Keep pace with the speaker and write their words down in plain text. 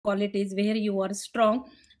qualities where you are strong.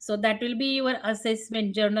 So that will be your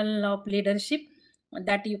assessment journal of leadership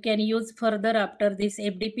that you can use further after this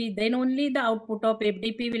FDP. Then only the output of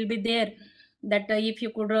FDP will be there, that if you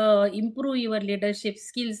could improve your leadership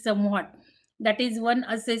skills somewhat. That is one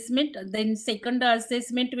assessment. Then second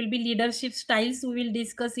assessment will be leadership styles, we will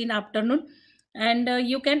discuss in afternoon. And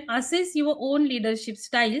you can assess your own leadership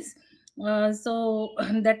styles. So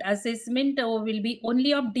that assessment will be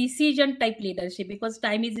only of decision type leadership, because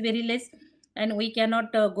time is very less and we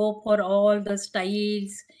cannot go for all the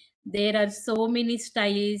styles. There are so many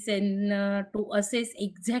styles, and to assess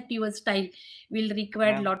exact your style will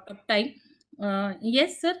require Ma'am, lot of time.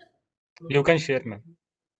 Yes, sir. you can share, ma'am.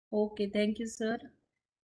 Okay, thank you, sir.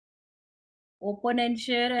 Open and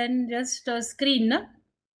share and just screen,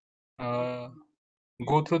 na?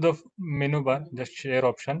 Go through the menu bar, just share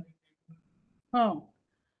option. Huh.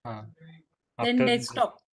 Uh, Then After this,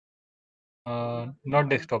 desktop. not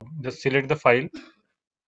desktop, just select the file.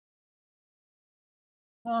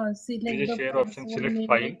 There Select is a the share files, option, 1 select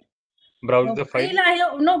file, minute. browse the file. File I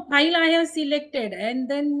have, no, file I have selected, and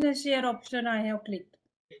then the share option I have clicked.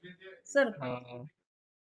 Sir,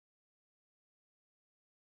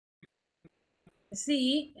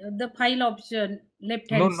 see the file option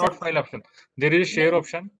left No, hand not side. file option. There is a share Then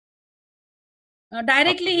option. After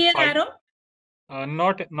directly the here file, arrow.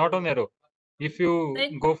 not on arrow. If you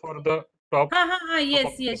Then go for the top top of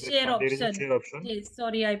yes, the yes, page, share there is a option. share option. Yes,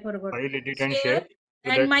 sorry, I forgot. File, edit, and share. Share To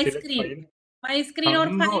and that, my select screen. file. My screen or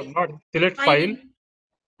No, file? not select File file. in,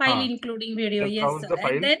 file including video. Just Yes, browse sir. the And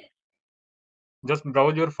file. then Just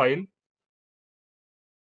browse your file.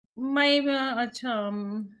 my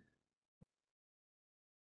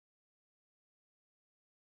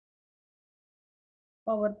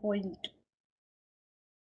PowerPoint.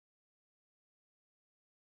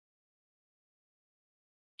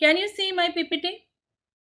 Can you see my PPT?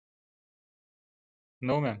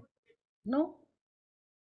 No, ma'am. No.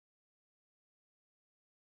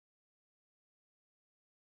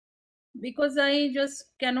 Because I just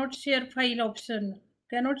cannot share file option.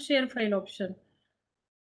 Cannot share file option.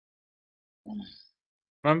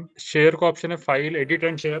 Ma'am, share का option है file, edit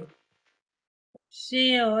and share.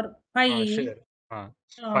 Share file. Share.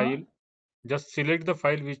 File. Just select the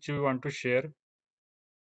file which you want to share.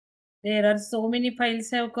 There are so many files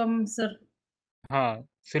have come, sir.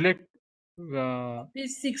 Select.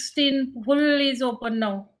 This 16 full is open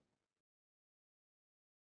now.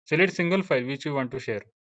 Select single file which you want to share.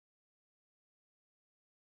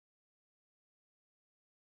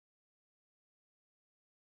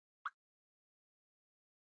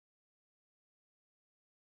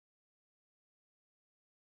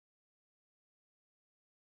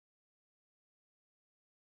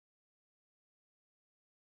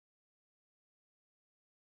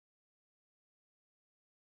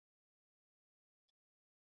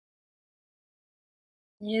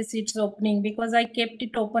 Yes, it's opening because I kept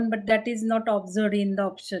it open, but that is not observed in the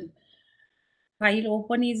option. File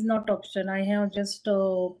open is not option. I have just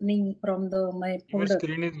opening from my Your folder.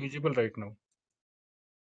 screen is visible right now.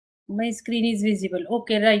 My screen is visible.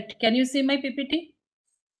 Okay, right. Can you see my PPT?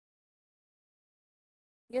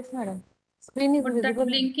 Yes, madam. Screen is But visible.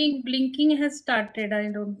 that blinking has started.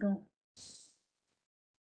 I don't know.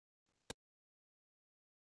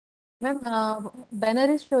 Ma'am,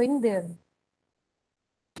 banner is showing there.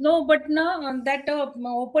 No, but no, that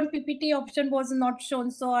open PPT option was not shown.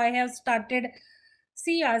 So I have started.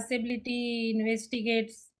 See, accessibility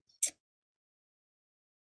investigates.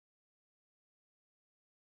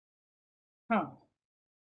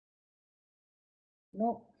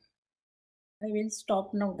 No, I will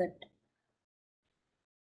stop now that.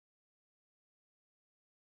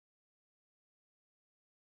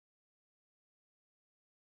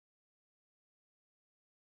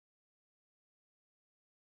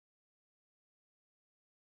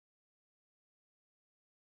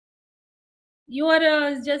 You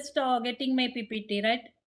are just getting my PPT, right?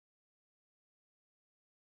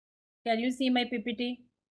 Can you see my PPT?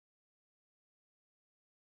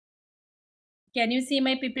 Can you see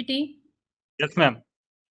my PPT? Yes, ma'am.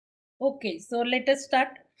 Okay, so let us start.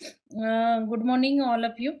 Good morning, all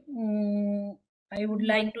of you. I would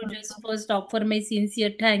like to just first offer my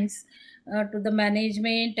sincere thanks to the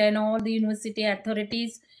management and all the university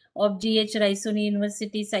authorities of GHRU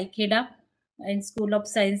University Saikheda and School of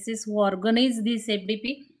Sciences who organized this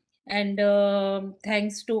FDP. And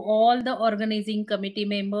thanks to all the organizing committee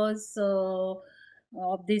members of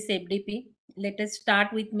this FDP. Let us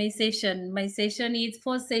start with my session. My session is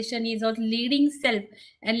first session is on leading self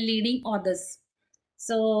and leading others.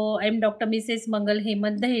 So I'm Dr. Mrs. Mangal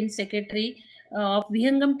Hemant, the Health Secretary of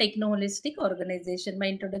Vihangam Techno-Holistic Organization. My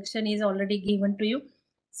introduction is already given to you.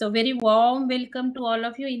 So very warm welcome to all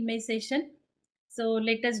of you in my session. So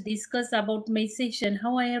let us discuss about my session,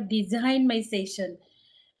 how I have designed my session.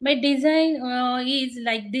 My design is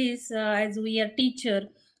like this. As we are teacher,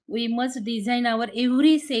 we must design our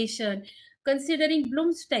every session considering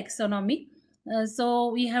Bloom's taxonomy.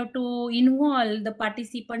 So we have to involve the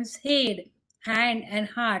participants' head, hand, and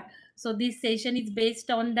heart. So this session is based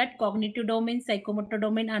on that cognitive domain, psychomotor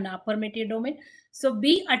domain, and affirmative domain. So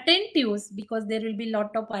be attentive because there will be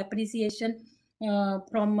lot of appreciation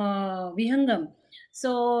from Vihangam.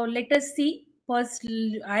 So let us see. First,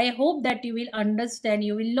 I hope that you will understand,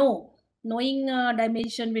 you will know. Knowing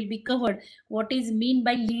dimension will be covered. What is mean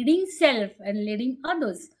by leading self and leading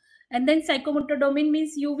others. And then psychomotor domain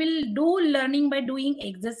means you will do learning by doing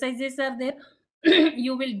exercises are there.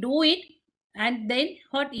 You will do it and then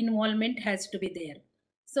heart involvement has to be there.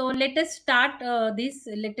 So let us start this.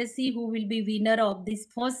 Let us see who will be winner of this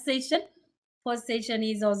first session. First session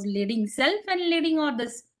is of leading self and leading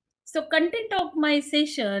others. So content of my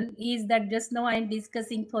session is that just now I am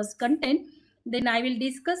discussing first content. Then I will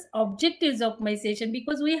discuss objectives of my session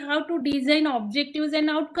because we have to design objectives and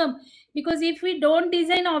outcome. Because if we don't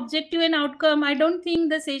design objective and outcome, I don't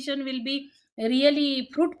think the session will be really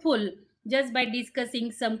fruitful just by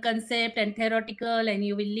discussing some concept and theoretical and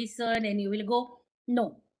you will listen and you will go.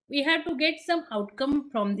 No, we have to get some outcome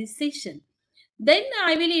from this session. Then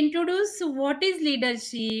I will introduce what is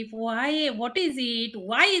leadership, why, what is it,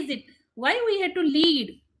 why we have to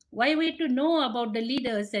lead, why we have to know about the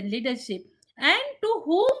leaders and leadership, and to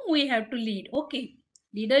whom we have to lead. Okay,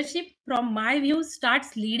 leadership from my view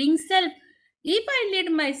starts leading self. If I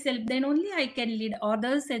lead myself, then only I can lead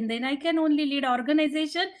others, and then I can only lead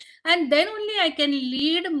organization, and then only I can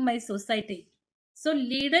lead my society. So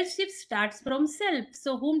leadership starts from self.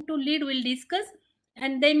 So whom to lead we'll discuss,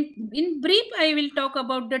 and then in brief I will talk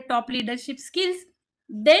about the top leadership skills.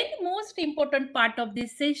 Then most important part of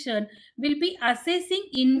this session will be assessing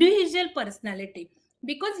individual personality,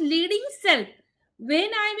 because leading self, when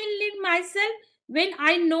I will lead myself, when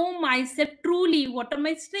I know myself truly, what are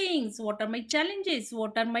my strengths, what are my challenges,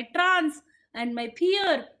 what are my trance and my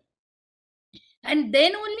fear, and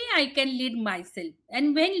then only I can lead myself.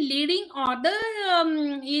 And when leading other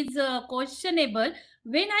is questionable,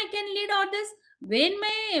 when I can lead others,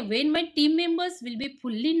 when my team members will be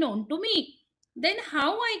fully known to me, then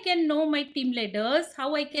how I can know my team leaders,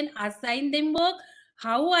 how I can assign them work,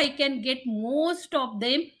 how I can get most of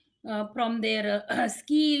them from their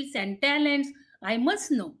skills and talents, I must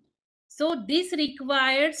know. So this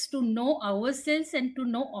requires to know ourselves and to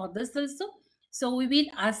know others also. So we will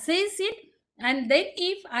assess it, and then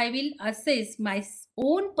if I will assess my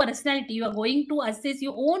own personality, you are going to assess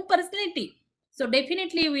your own personality. So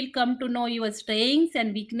definitely you will come to know your strengths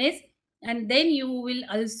and weakness, and then you will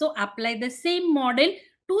also apply the same model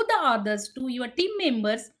to the others, to your team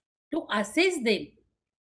members, to assess them.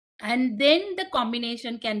 And then the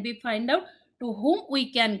combination can be find out to whom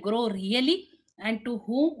we can grow really and to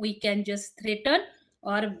whom we can just threaten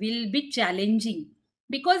or will be challenging.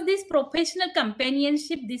 Because this professional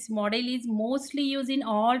companionship, this model is mostly used in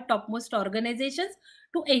all topmost organizations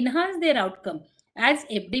to enhance their outcome, as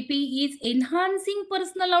FDP is enhancing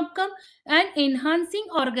personal outcome and enhancing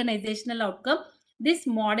organizational outcome. This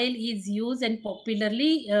model is used and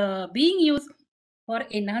popularly being used for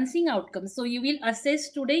enhancing outcomes. So you will assess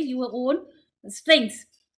today your own strengths.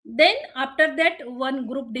 Then after that, one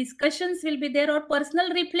group discussions will be there or personal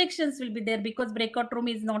reflections will be there, because breakout room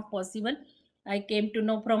is not possible. I came to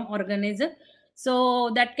know from organizer.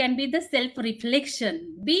 So that can be the self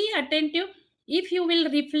reflection. Be attentive. If you will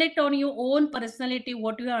reflect on your own personality,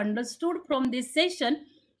 what you have understood from this session,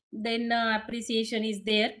 then appreciation is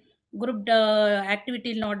there. Group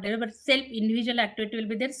activity will not there, but self individual activity will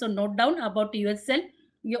be there. So note down about yourself,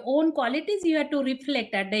 your own qualities you have to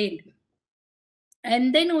reflect at the end.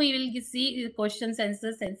 And then we will see questions,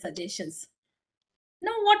 answers, and suggestions.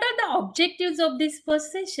 Now, what are the objectives of this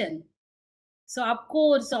first session? So of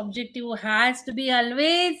course, objective has to be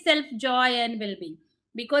always self-joy and well-being.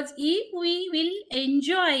 Because if we will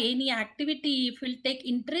enjoy any activity, if we'll take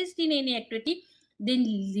interest in any activity, then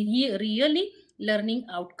really learning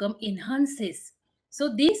outcome enhances.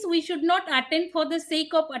 So this we should not attend for the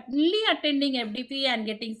sake of only attending FDP and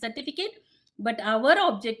getting certificate, but our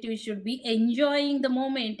objective should be enjoying the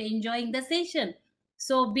moment, enjoying the session.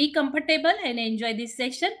 So be comfortable and enjoy this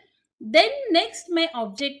session. Then next, my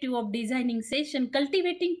objective of designing session,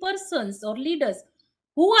 cultivating persons or leaders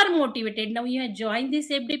who are motivated. Now you have joined this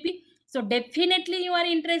FDP, so definitely you are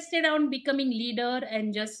interested on becoming leader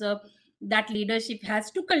and just that leadership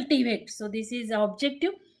has to cultivate. So this is the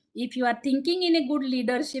objective. If you are thinking in a good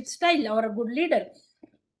leadership style or a good leader,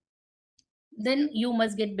 then you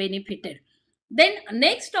must get benefited. Then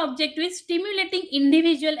next objective is stimulating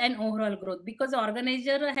individual and overall growth, because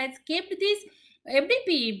organizer has kept this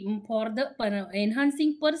FDP for the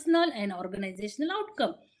enhancing personal and organizational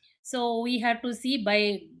outcome. So we have to see,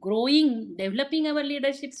 by growing, developing our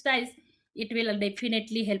leadership styles, it will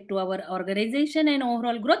definitely help to our organization and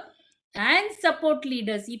overall growth. And support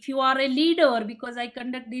leaders, if you are a leader, because I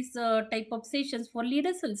conduct this type of sessions for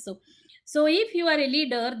leaders also. So if you are a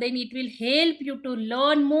leader, then it will help you to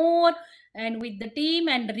learn more and with the team,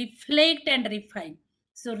 and reflect and refine.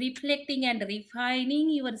 So reflecting and refining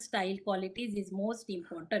your style qualities is most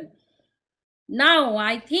important. Now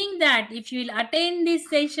I think that if you will attend this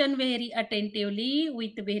session very attentively,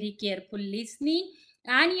 with very careful listening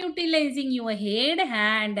and utilizing your head,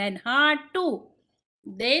 hand and heart too,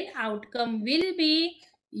 then outcome will be,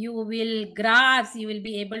 you will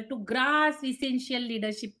be able to grasp essential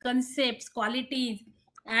leadership concepts, qualities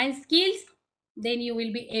and skills. Then you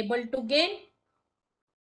will be able to gain,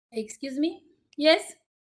 excuse me, yes,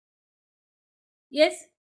 yes.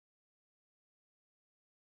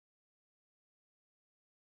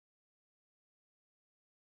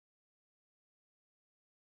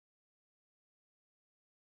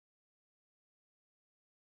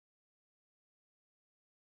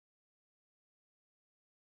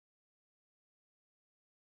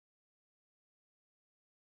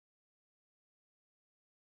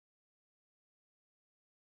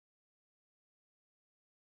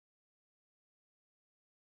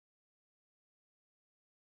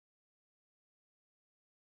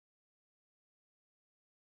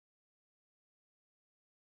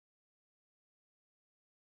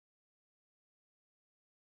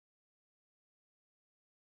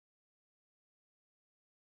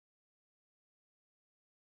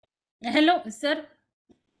 Hello sir,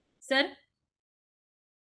 sir,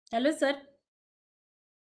 hello sir,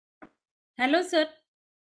 hello sir,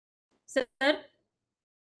 sir.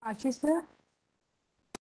 Ashish sir?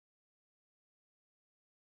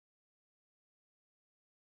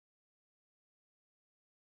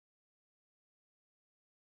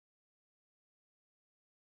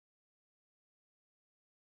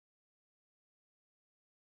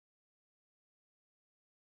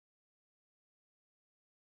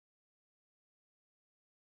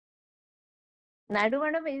 Naidu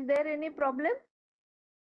madam, is there any problem?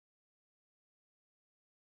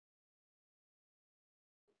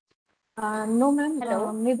 No, ma'am.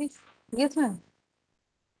 Hello? Maybe. Yes, ma'am.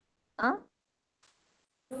 Huh?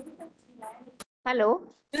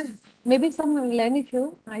 Hello? Maybe some line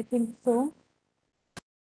issue. I think so.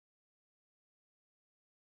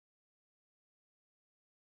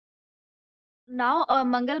 Now,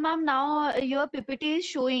 Mangal ma'am, now your PPT is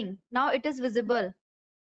showing. Now it is visible.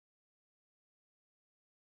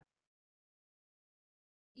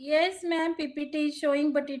 Yes ma'am, PPT is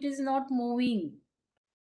showing, but it is not moving.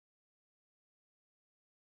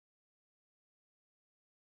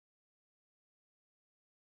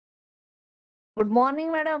 Good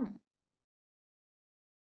morning, madam.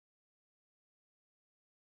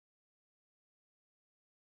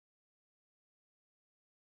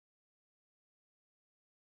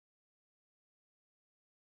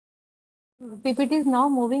 PPT is now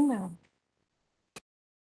moving, ma'am.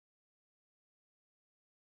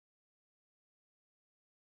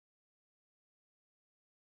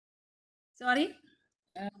 Sorry,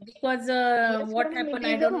 because Yes, what madam, happened, it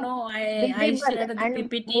I is don't know. I visible shared the and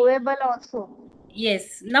PPT. movable also.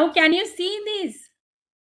 Yes. Now can you see this?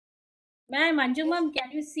 Ma'am, Anju Yes. ma'am,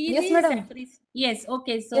 can you see Yes, this? madam. Yes.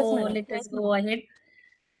 Okay. So Yes, madam. let us go ahead.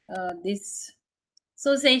 This.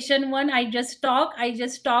 So session one, I just talk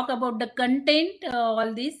about the content,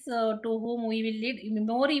 all this, to whom we will lead.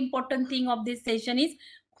 More important thing of this session is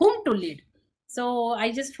whom to lead. So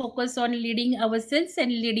I just focus on leading ourselves and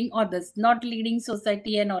leading others, not leading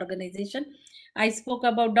society and organization. I spoke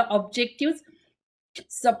about the objectives,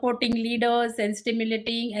 supporting leaders and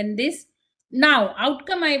stimulating, and this. Now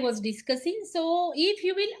outcome I was discussing. So if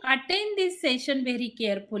you will attend this session very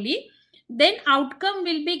carefully, then outcome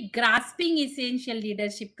will be grasping essential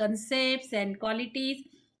leadership concepts and qualities,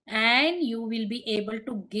 and you will be able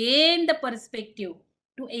to gain the perspective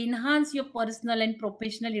to enhance your personal and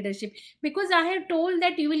professional leadership, because I have told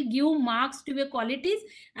that you will give marks to your qualities,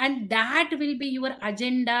 and that will be your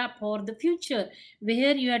agenda for the future,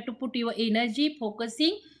 where you have to put your energy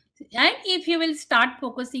focusing. And if you will start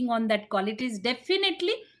focusing on that qualities,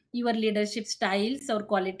 definitely your leadership styles or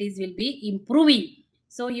qualities will be improving.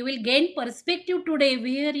 So you will gain perspective today,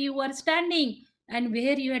 where you are standing and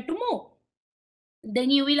where you have to move.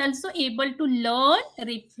 Then you will also able to learn,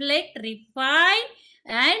 reflect, refine,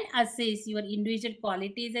 and assess your individual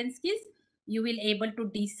qualities and skills. You will able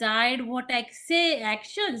to decide what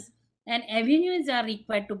actions and avenues are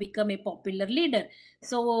required to become a popular leader.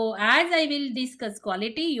 So as I will discuss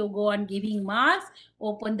quality, you go on giving marks,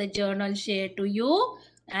 open the journal, share to you,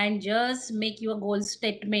 and just make your goal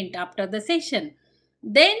statement after the session.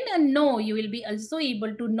 Then no, you will be also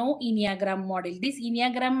able to know Enneagram model. This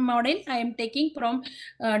Enneagram model I am taking from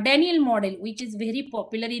Daniel model, which is very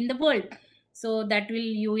popular in the world. So that will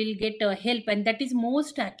you will get help, and that is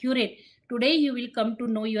most accurate. Today you will come to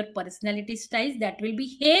know your personality styles, that will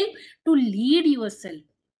be help to lead yourself.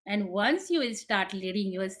 And once you will start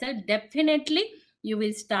leading yourself, definitely you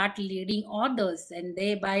will start leading others, and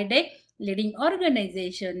day by day leading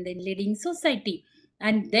organization, then leading society.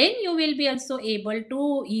 And then you will be also able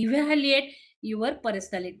to evaluate your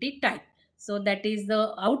personality type. So that is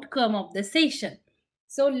the outcome of the session.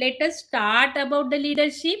 So let us start about the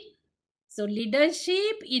leadership. So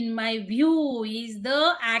leadership, in my view, is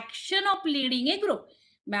the action of leading a group.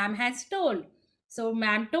 Ma'am has told. So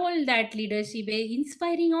ma'am told that leadership is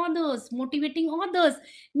inspiring others, motivating others,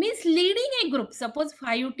 means leading a group. Suppose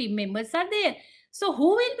 5 team members are there. So who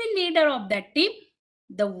will be leader of that team?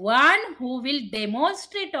 The one who will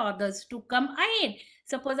demonstrate others to come ahead.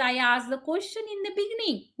 Suppose I ask the question in the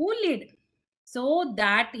beginning, who lead? So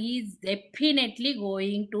that is definitely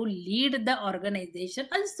going to lead the organization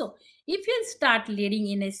also. If you start leading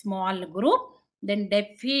in a small group, then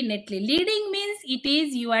definitely leading means it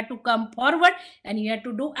is you have to come forward and you have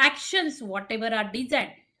to do actions whatever are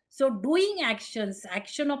desired. So doing actions,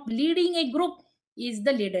 action of leading a group is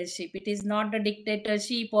the leadership. It is not the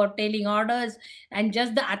dictatorship or telling orders and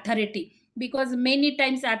just the authority, because many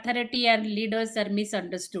times authority and leaders are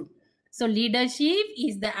misunderstood. So leadership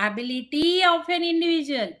is the ability of an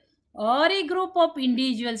individual or a group of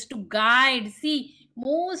individuals to guide. See,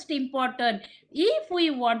 most important, if we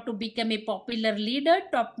want to become a popular leader,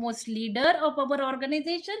 topmost leader of our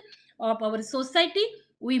organization, of our society,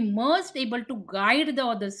 we must able to guide the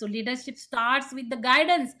others. So leadership starts with the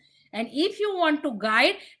guidance. And if you want to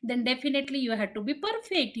guide, then definitely you have to be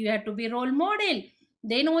perfect. You have to be role model.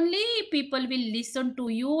 Then only people will listen to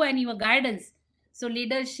you and your guidance. So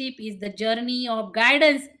leadership is the journey of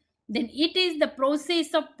guidance. Then it is the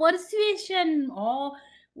process of persuasion or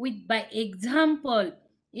with by example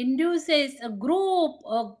induces a group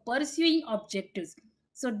of pursuing objectives.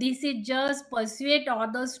 So this is just persuade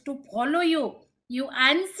others to follow you. You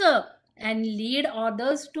answer and lead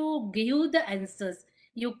others to give the answers.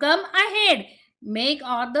 You come ahead, make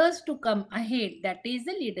others to come ahead. That is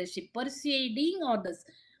the leadership, persuading others.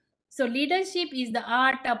 So leadership is the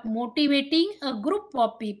art of motivating a group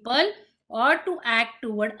of people or to act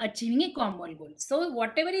toward achieving a common goal. So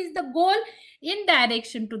whatever is the goal, in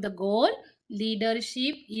direction to the goal,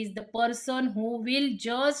 leadership is the person who will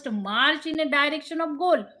just march in a direction of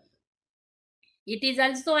goal. It is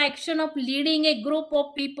also action of leading a group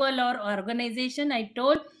of people or organization. I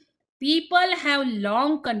told people have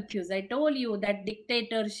long confused. I told you that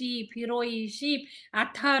dictatorship, heroiship,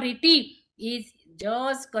 authority is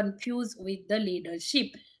just confused with the leadership.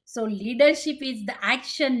 So leadership is the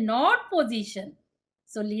action, not position.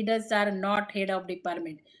 So leaders are not head of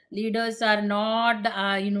department. Leaders are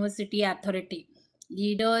not university authority.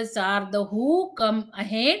 Leaders are the who come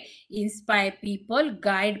ahead, inspire people,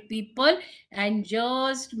 guide people, and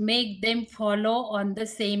just make them follow on the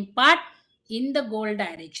same path in the goal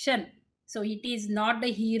direction. So it is not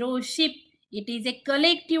the heroship, it is a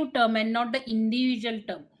collective term and not the individual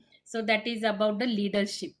term. So that is about the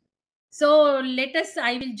leadership. So let us,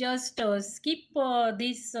 I will just skip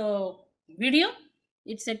this video.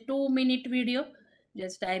 It's a 2-minute video.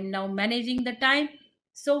 Just I am now managing the time.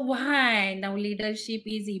 So why now leadership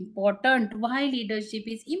is important? Why leadership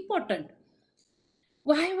is important?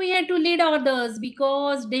 Why we had to lead others?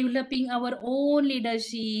 Because developing our own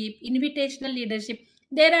leadership, invitational leadership,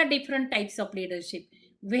 there are different types of leadership.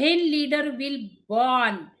 When leader will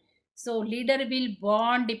born, so leader will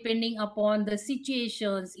born depending upon the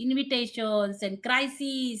situations, invitations and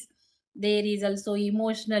crises. There is also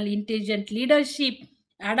emotional intelligent leadership,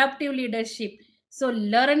 adaptive leadership. So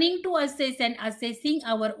learning to assess and assessing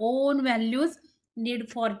our own values,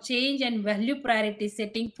 need for change and value priority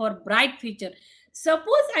setting for bright future.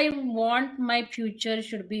 Suppose I want my future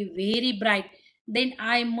should be very bright, then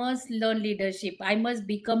I must learn leadership. I must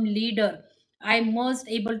become leader. I must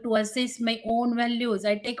able to assess my own values.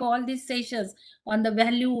 I take all these sessions on the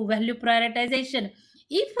value prioritization.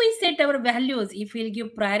 If we set our values, if we'll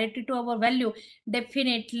give priority to our value,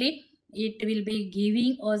 definitely it will be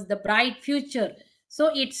giving us the bright future. So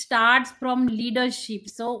it starts from leadership.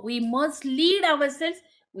 So we must lead ourselves,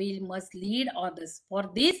 we must lead others. For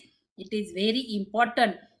this, it is very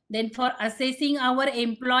important. Then for assessing our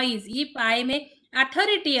employees, if I am a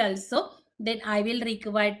authority also, then I will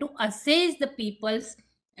require to assess the people's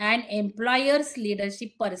and employers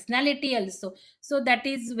leadership personality also. So that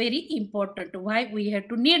is very important, why we have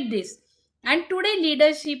to need this. And today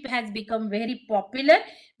leadership has become very popular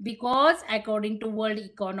because according to World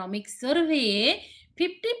Economic Survey,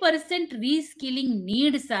 50% reskilling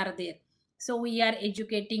needs are there. So we are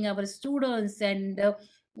educating our students, and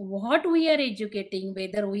what we are educating,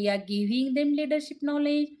 whether we are giving them leadership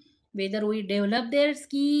knowledge, whether we develop their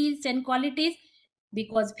skills and qualities,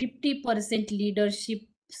 because 50% leadership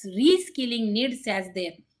reskilling needs as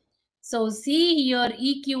there. So see here,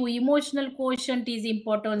 EQ, emotional quotient is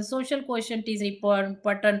important, social quotient is important,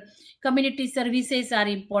 community services are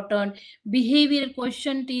important, behavioral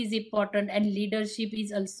quotient is important, and leadership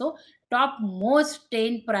is also top most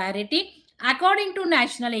 10 priority according to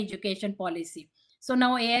National Education Policy. So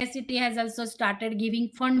now AICT has also started giving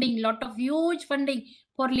funding, lot of huge funding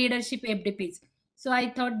for leadership FDPs. So I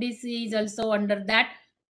thought this is also under that.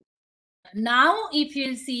 Now if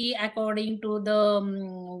you'll see, according to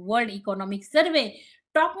the World Economic Survey,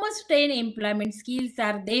 topmost 10 employment skills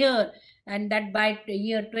are there, and that by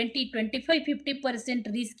year 2025 50%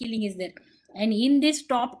 reskilling is there. And in this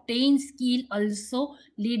top 10 skill also,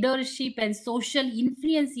 leadership and social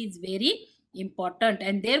influence is very important,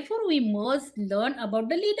 and therefore we must learn about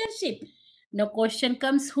the leadership. Now question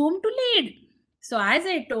comes, whom to lead? So as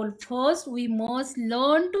I told, first we must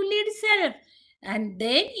learn to lead self, and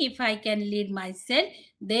then if I can lead myself,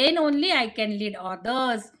 then only I can lead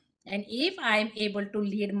others. And if I am able to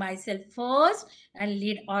lead myself first and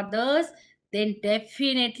lead others, then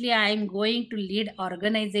definitely I am going to lead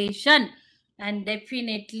organization, and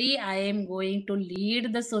definitely I am going to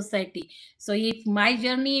lead the society. So if my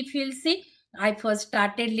journey, if you'll see, I first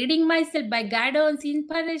started leading myself by guidance,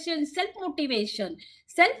 inspiration, self motivation,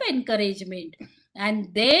 self encouragement,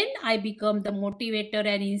 and then I become the motivator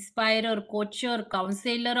and inspirer, coacher,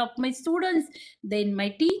 counselor of my students, then my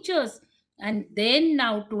teachers. And then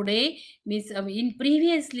now today, in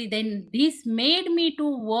previously, then this made me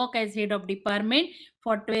to work as head of department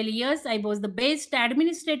for 12 years. I was the best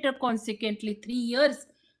administrator, consequently 3 years.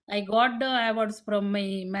 I got the awards from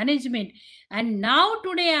my management. And now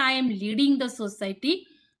today I am leading the society,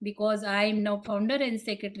 because I am now founder and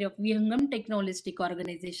secretary of Vihangam Technologistic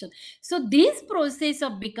Organization. So this process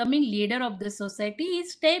of becoming leader of the society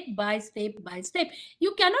is step by step by step.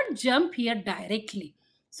 You cannot jump here directly.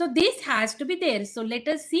 So this has to be there. So let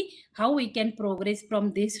us see how we can progress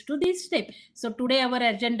from this to this step. So today our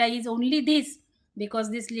agenda is only this, because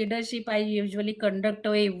this leadership I usually conduct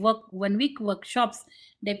a 1 week workshops.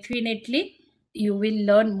 Definitely you will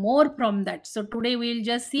learn more from that. So today we will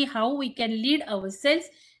just see how we can lead ourselves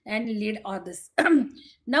and lead others.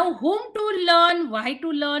 Now whom to learn, why to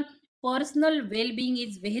learn? Personal well-being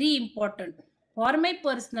is very important. For my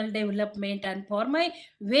personal development and for my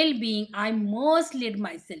well-being, I must lead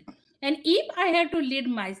myself. And if I have to lead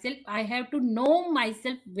myself, I have to know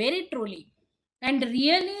myself very truly. And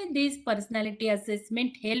really this personality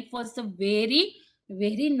assessment help us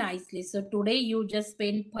very nicely. So today you just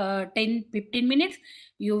spend 10-15 minutes,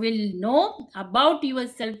 you will know about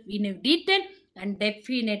yourself in a detail, and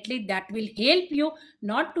definitely that will help you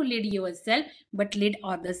not to lead yourself but lead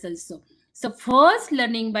others also. So first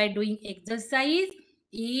learning by doing exercise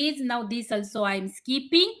is, now this also I am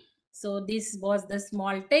skipping. So this was the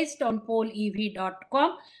small test on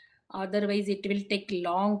polev.com. Otherwise it will take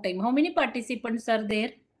long time. How many participants are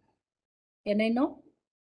there? Can I know?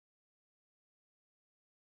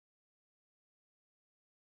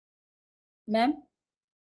 Ma'am?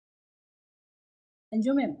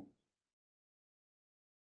 Anju ma'am?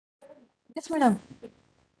 Yes, madam.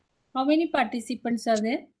 How many participants are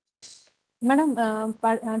there? Madam,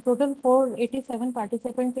 total 487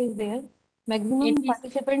 participants is there. Maximum 80.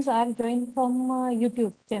 participants are joined from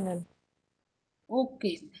YouTube channel.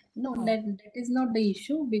 Okay. No, that is not the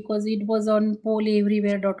issue, because it was on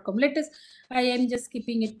poleverywhere.com. Let us, I am just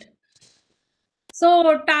keeping it.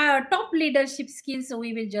 So top leadership skills. So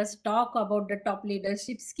we will just talk about the top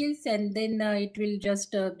leadership skills, and then it will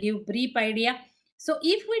just give brief idea. So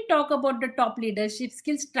if we talk about the top leadership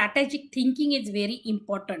skills, strategic thinking is very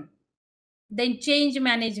important. Then change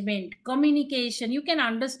management, communication. You can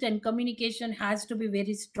understand communication has to be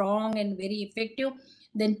very strong and very effective.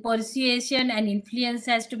 Then persuasion and influence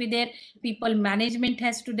has to be there. People management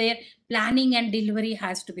has to be there. Planning and delivery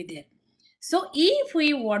has to be there. So if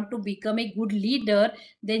we want to become a good leader,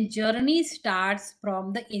 then journey starts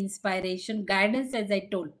from the inspiration, guidance, as I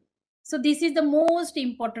told. So this is the most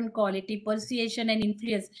important quality, persuasion and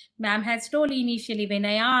influence. Ma'am has told initially when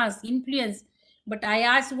I asked influence, but I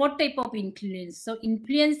asked what type of influence. So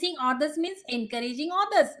influencing others means encouraging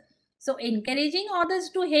others. So encouraging others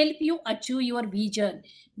to help you achieve your vision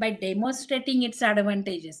by demonstrating its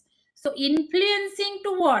advantages. So influencing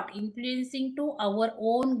to what? Influencing to our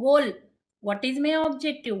own goal. What is my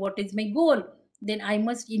objective? What is my goal? Then I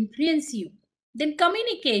must influence you. Then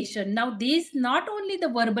communication. Now this not only the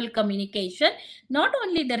verbal communication, not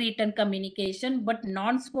only the written communication, but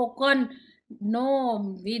non-spoken,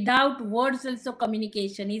 no, without words also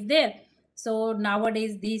communication is there. So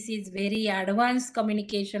nowadays this is very advanced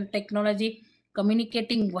communication technology,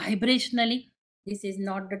 communicating vibrationally. This is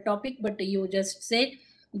not the topic, but you just said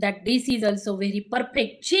that this is also very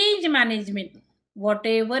perfect. Change management,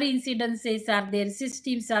 whatever incidences are there,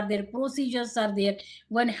 systems are there, procedures are there,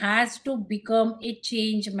 one has to become a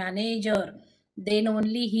change manager. Then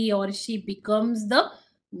only he or she becomes the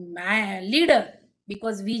leader,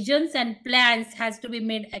 because visions and plans has to be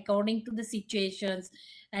made according to the situations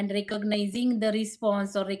and recognizing the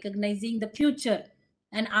response or recognizing the future.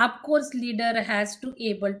 And of course leader has to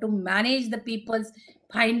able to manage the people's,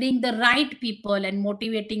 finding the right people and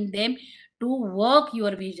motivating them to work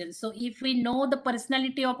your vision. So if we know the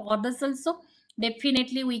personality of others also,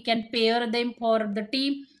 definitely we can pair them for the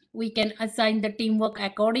team. We can assign the teamwork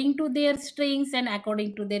according to their strengths and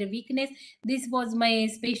according to their weakness. This was my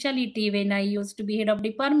specialty when I used to be head of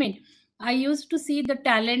department. I used to see the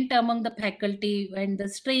talent among the faculty and the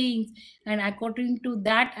strengths, and according to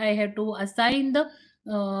that I had to assign the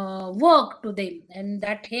work to them, and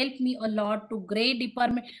that helped me a lot to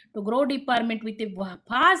grow department with a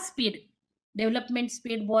fast speed. Development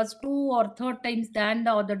speed was 2 or 3 times than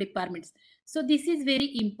the other departments. So this is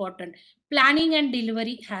very important. Planning and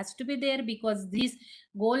delivery has to be there, because this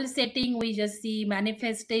goal setting we just see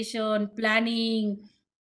manifestation, planning,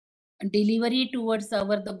 delivery towards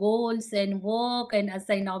our the goals and work and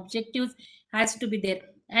assign objectives has to be there.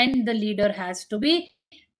 And the leader has to be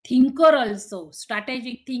thinker also,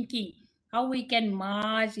 strategic thinking, how we can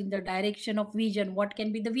march in the direction of vision, what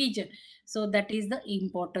can be the vision. So that is the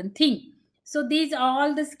important thing. So these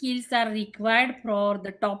all the skills are required for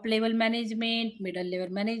the top level management, middle level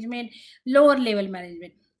management, lower level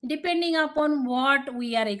management, depending upon what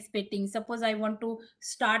we are expecting. Suppose I want to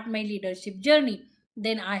start my leadership journey,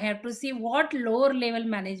 then I have to see what lower level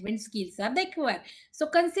management skills are required. So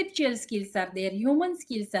conceptual skills are there, human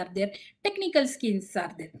skills are there, technical skills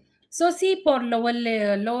are there. So see, for lower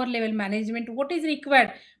level management, what is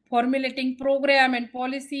required? Formulating program and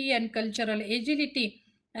policy and cultural agility.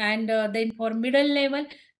 And then for middle level,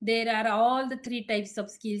 there are all the 3 types of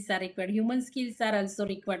skills are required. Human skills are also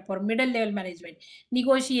required for middle level management.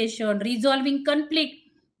 Negotiation, resolving conflict,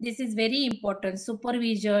 this is very important.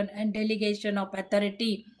 Supervision and delegation of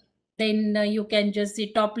authority. Then you can just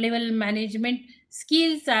see top level management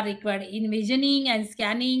skills are required. Envisioning and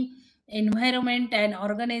scanning environment and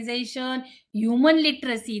organization. Human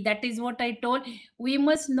literacy, that is what I told. We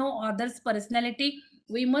must know others personality.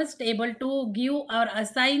 We must able to give or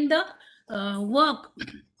assign the work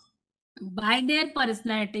by their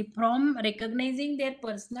personality, from recognizing their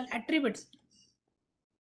personal attributes.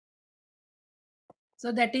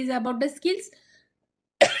 So that is about the skills.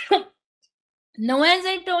 Now, as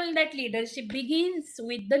I told, that leadership begins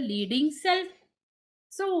with the leading self.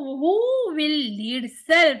 So, who will lead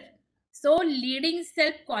self? So, leading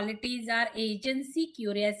self qualities are agency,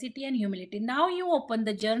 curiosity, and humility. Now, you open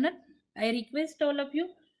the journal. I request all of you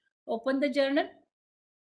open the journal,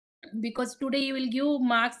 because today you will give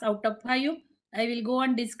marks out of 5. I will go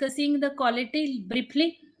on discussing the quality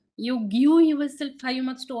briefly. You give yourself 5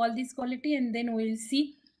 marks to all these quality, and then we will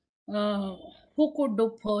see uh, who could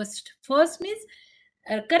do first. First means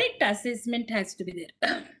correct assessment has to be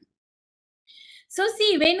there. So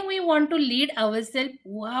see, when we want to lead ourselves,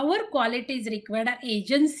 our qualities require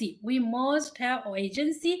agency. We must have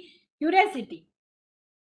agency, curiosity.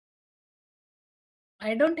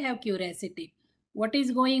 I don't have curiosity. What is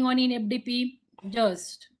going on in FDP?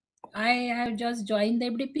 I have just joined the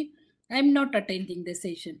FDP. I am not attending the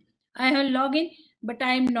session. I have login, but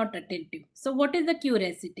I am not attentive. So what is the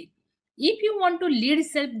curiosity? If you want to lead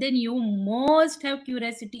self, then you must have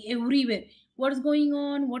curiosity everywhere. What's going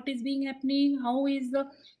on? What is being happening? How is the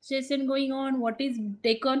session going on? What is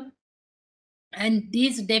taken? And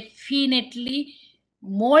this definitely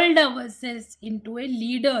mold ourselves into a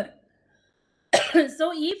leader.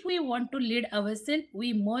 So if we want to lead ourselves,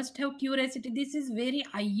 we must have curiosity. This is very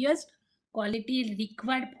highest quality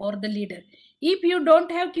required for the leader. If you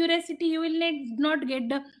don't have curiosity, you will not get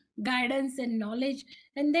the guidance and knowledge,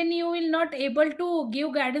 and then you will not able to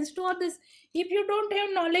give guidance to others. If you don't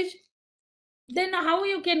have knowledge, then how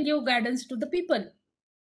you can give guidance to the people?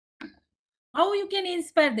 How you can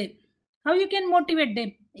inspire them? How you can motivate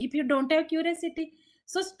them if you don't have curiosity?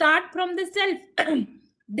 So start from the self.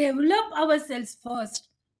 Develop ourselves first.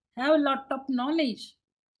 Have a lot of knowledge.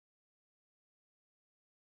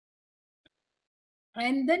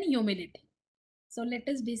 And then humility. So let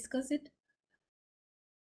us discuss it.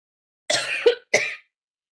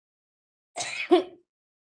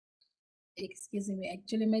 Excuse me,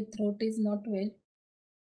 actually my throat is not well.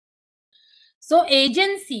 So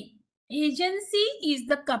agency is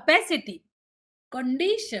the capacity,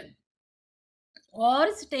 condition,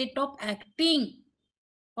 or state of acting,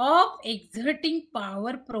 of exerting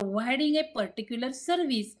power, providing a particular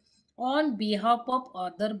service on behalf of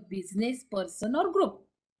other business person or group.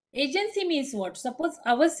 Agency means what? Suppose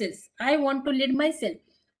ourselves, I want to lead myself.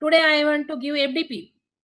 Today I want to give FDP.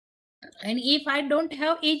 And if I don't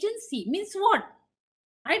have agency, means what?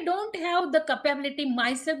 I don't have the capability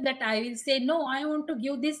myself that I will say, no, I want to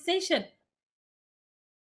give this session.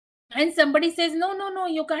 And somebody says, no,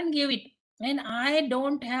 you can't give it. And I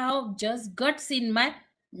don't have just guts in my,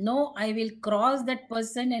 no, I will cross that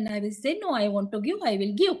person and I will say, no, I want to give, I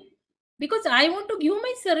will give. Because I want to give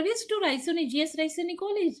my service to GHRU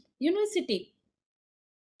College, University.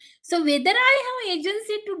 So whether I have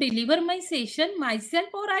agency to deliver my session myself,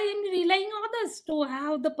 or I am relying on others to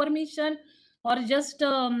have the permission, or just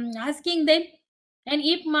asking them. And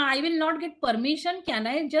if I will not get permission, can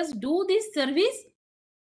I just do this service?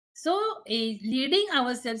 So leading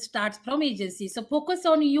ourselves starts from agency. So focus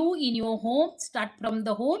on you in your home, start from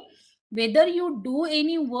the home. Whether you do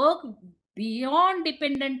any work beyond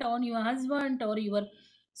dependent on your husband or your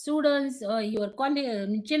students or your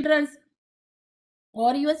children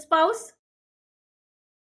or your spouse,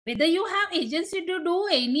 whether you have agency to do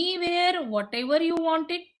anywhere, whatever you want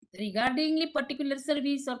it, regarding a particular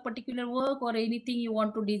service or particular work or anything you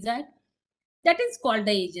want to design, that is called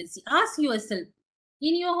the agency. Ask yourself,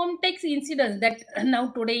 in your home takes incidents that now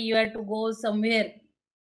today you have to go somewhere,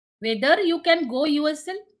 whether you can go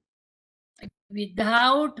yourself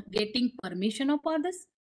without getting permission of others.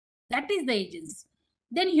 That is the agency.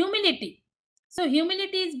 Then humility. So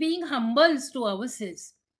humility is being humble to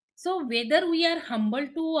ourselves. So whether we are humble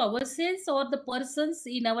to ourselves or the persons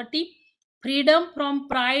in our team, freedom from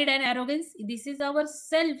pride and arrogance, this is our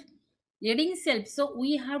self, leading self. So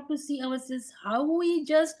we have to see ourselves how we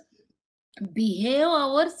just behave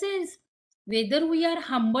ourselves, whether we are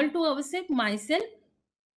humble to ourselves, myself,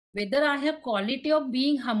 whether I have quality of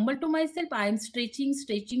being humble to myself. I am stretching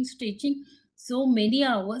so many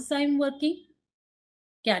hours I am working.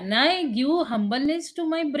 Can I give humbleness to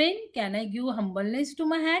my brain? Can I give humbleness to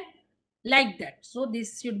my hand? Like that. So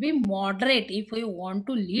this should be moderate if we want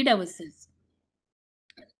to lead ourselves.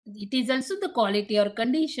 It is also the quality or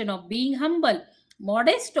condition of being humble,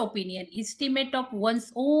 modest opinion, estimate of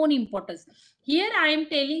one's own importance. Here I am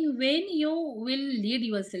telling when you will lead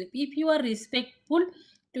yourself. If you are respectful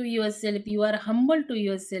to yourself, you are humble to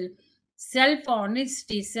yourself,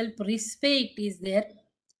 self-honesty, self-respect is there,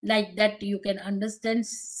 like that you can understand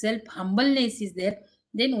self-humbleness is there,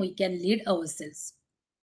 then we can lead ourselves.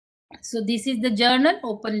 So this is the journal,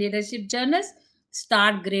 open leadership journals.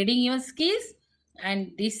 Start grading your skills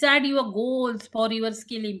and decide your goals for your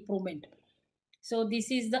skill improvement. So this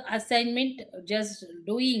is the assignment, just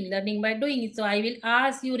doing, learning by doing. So I will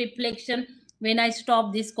ask you reflection when I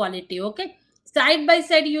stop this quality. Okay. Side by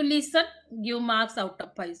side you listen, give marks out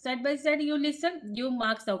of 5. Side by side you listen, give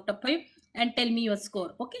marks out of 5 and tell me your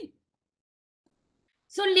score. Okay.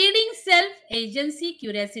 So leading self, agency,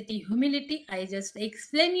 curiosity, humility, I just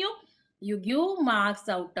explain you. You give marks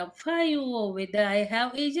out of 5 whether I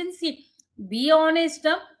have agency. Be honest,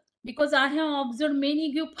 because I have observed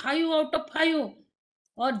many give 5 out of 5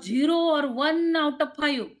 or 0 or 1 out of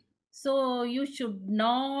 5. So you should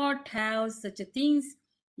not have such a things.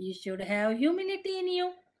 You should have humility in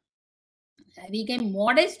you. Having a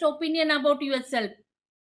modest opinion about yourself,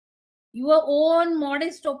 your own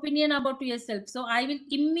modest opinion about yourself. So I will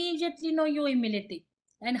immediately know your humility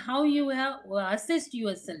and how you have assessed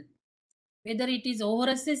yourself, whether it is over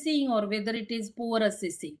assessing or whether it is poor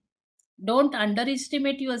assessing. Don't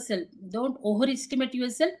underestimate yourself. Don't overestimate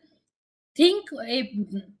yourself. Think a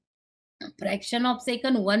fraction of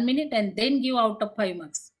second, 1 minute, and then give out of 5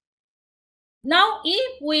 marks. Now,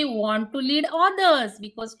 if we want to lead others,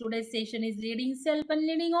 because today's session is leading self and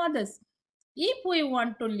leading others. If we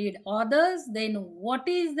want to lead others, then what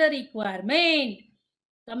is the requirement?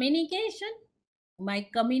 Communication. My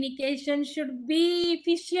communication should be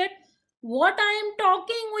efficient. What I am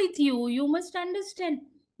talking with you, you must understand.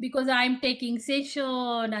 Because I am taking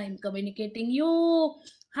session, I am communicating you.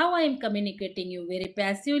 How I am communicating you? Very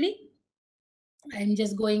passively. I am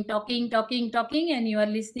just going talking, and you are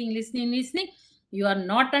listening. You are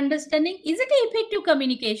not understanding. Is it effective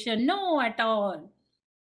communication? No, at all.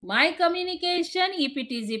 My communication, if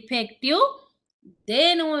it is effective,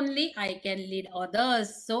 then only I can lead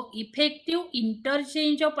others. So effective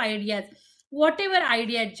interchange of ideas. Whatever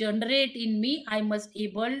idea generate in me, I must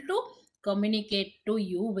able to communicate to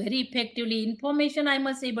you very effectively. Information I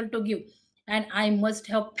must able to give. And I must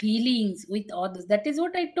have feelings with others. That is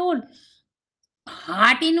what I told.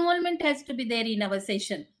 Heart involvement has to be there in our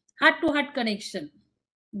session. Heart to heart connection.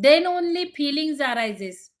 Then only feelings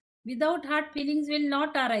arises. Without heart, feelings will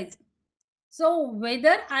not arise. So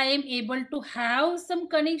whether I am able to have some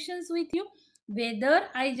connections with you, whether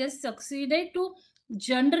I just succeeded to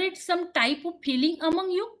generate some type of feeling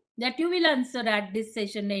among you, that you will answer at this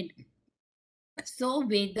session end. So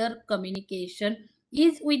whether communication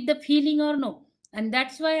is with the feeling or no. And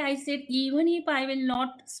that's why I said, even if I will not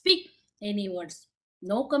speak any words,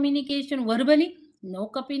 no communication verbally, no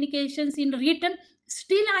communications in written,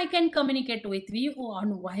 still I can communicate with you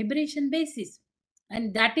on vibration basis.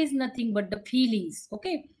 And that is nothing but the feelings.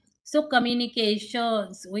 Okay. So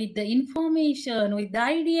communications with the information, with the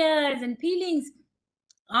ideas and feelings.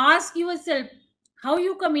 Ask yourself how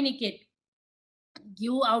you communicate.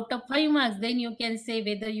 You out of 5 marks, then you can say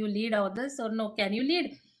whether you lead others or no. Can you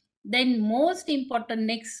lead? Then most important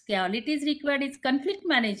next qualities required is conflict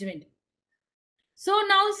management. So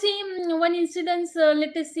now see one incident.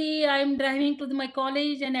 Let us see, I am driving to my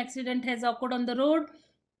college, an accident has occurred on the road.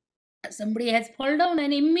 Somebody has fallen down,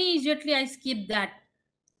 and immediately I skip that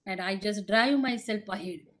and I just drive myself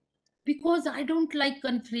ahead, because I don't like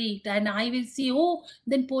conflict. And I will see, oh,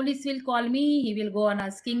 then police will call me, he will go on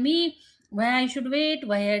asking me why I should wait,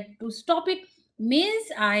 why I had to stop it. Means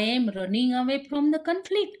I am running away from the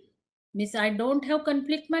conflict. Means I don't have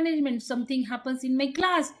conflict management. Something happens in my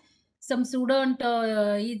class, some student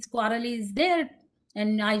his quarrel is there,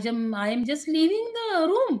 and I am just leaving the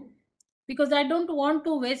room, because I don't want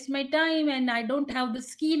to waste my time, and I don't have the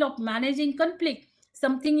skill of managing conflict.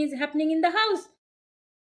 Something is happening in the house,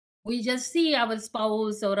 we just see our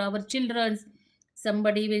spouse or our children,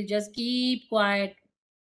 somebody will just keep quiet.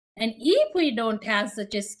 And if we don't have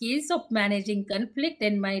such a skills of managing conflict,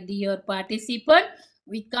 then my dear participant,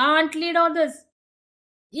 we can't lead others.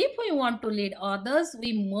 If we want to lead others,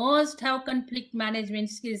 we must have conflict management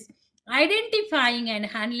skills, identifying and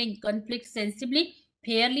handling conflict sensibly,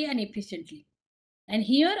 fairly, and efficiently. And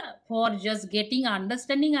here, for just getting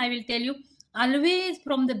understanding, I will tell you, always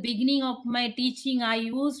from the beginning of my teaching, I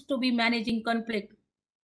used to be managing conflict.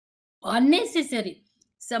 Unnecessary.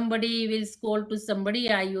 Somebody will scold to somebody,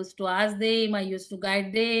 I used to ask them, I used to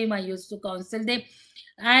guide them, I used to counsel them.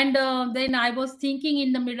 And then I was thinking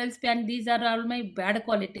in the middle span, these are all my bad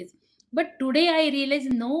qualities. But today I realize,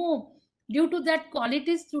 no, due to that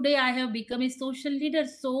qualities, today I have become a social leader.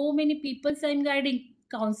 So many people I'm guiding,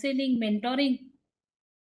 counseling, mentoring.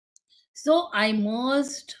 So I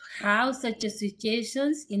must have such a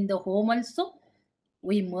situations in the home also.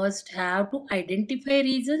 We must have to identify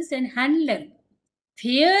reasons and handle them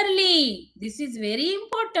fairly. This is very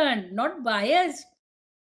important, not biased.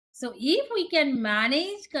 So if we can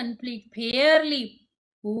manage conflict fairly,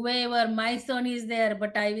 whoever my son is there,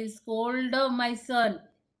 but I will scold my son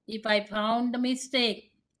if I found a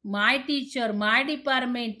mistake. My teacher, my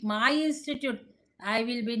department, my institute, I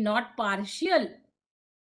will be not partial.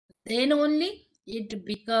 Then only it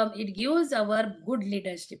gives our good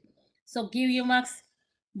leadership. So give you marks.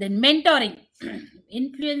 Then mentoring,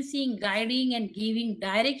 influencing, guiding, and giving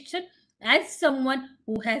direction as someone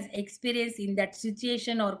who has experience in that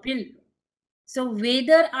situation or field. So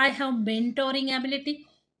whether I have mentoring ability,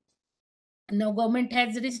 no, government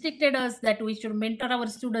has restricted us that we should mentor our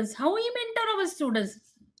students. How we mentor our students?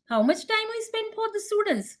 How much time we spend for the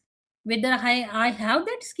students? Whether I have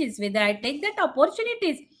that skills, whether I take that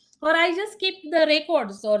opportunities, or I just keep the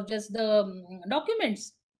records or just the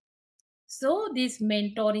documents. So this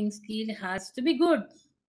mentoring skill has to be good,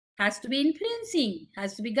 has to be influencing,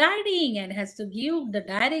 has to be guiding, and has to give the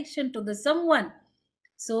direction to the someone.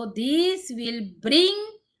 So this will bring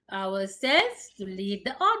ourselves to lead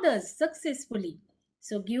the others successfully.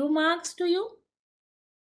 So give marks to you.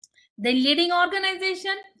 Then leading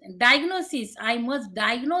organization, diagnosis. I must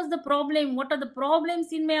diagnose the problem. What are the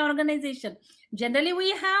problems in my organization? Generally,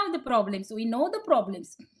 we have the problems. We know the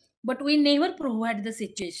problems, but we never provide the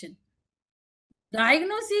situation.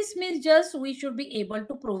 Diagnosis means just we should be able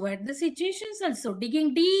to provide the situations also,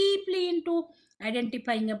 digging deeply into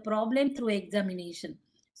identifying a problem through examination.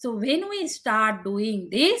 So when we start doing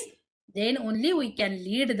this, then only we can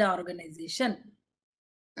lead the organization.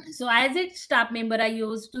 So as a staff member, I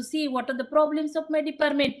used to see what are the problems of my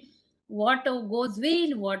department, what goes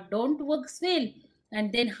well, what don't works well,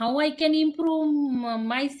 and then how I can improve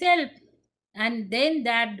myself. And then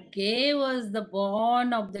that gave us the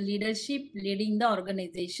bond of the leadership leading the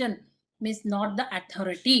organization, means not the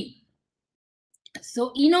authority.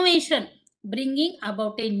 So innovation, bringing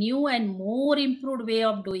about a new and more improved way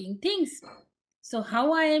of doing things. So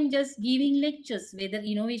how I am just giving lectures, whether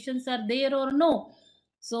innovations are there or no.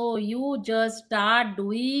 So you just start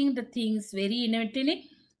doing the things very innovatively.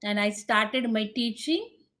 And I started my teaching.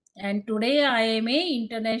 And today I am a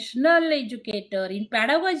international educator in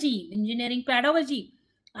pedagogy, engineering pedagogy.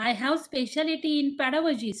 I have specialty in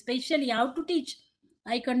pedagogy, especially how to teach.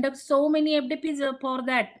 I conduct so many FDPs for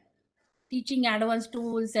that, teaching advanced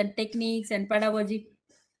tools and techniques and pedagogy.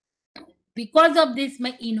 Because of this,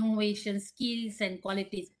 my innovation skills and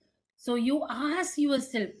qualities. So you ask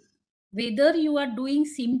yourself whether you are doing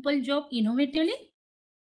simple job innovatively.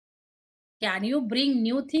 Can you bring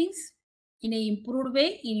new things in a improved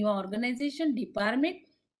way in your organization department?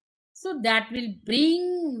 So that will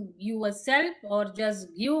bring yourself or just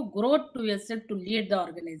give growth to yourself to lead the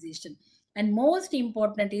organization. And most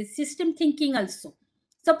important is system thinking also.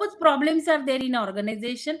 Suppose problems are there in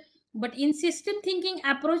organization, but in system thinking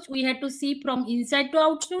approach, we have to see from inside to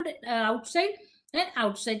outside and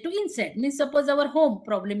outside to inside. Means suppose our home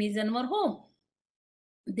problem is in our home,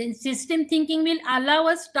 then system thinking will allow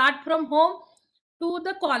us start from home to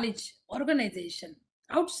the college organization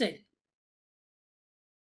outside.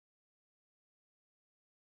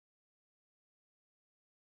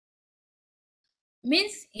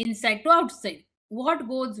 Means inside to outside, what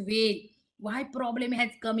goes well, why problem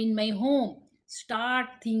has come in my home. Start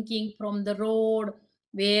thinking from the road,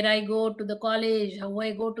 where I go to the college, how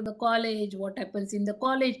I go to the college, what happens in the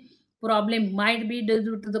college. Problem might be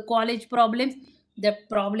due to the college problems, the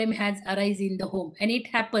problem has arisen in the home and it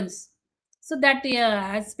happens. So that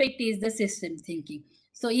aspect is the system thinking.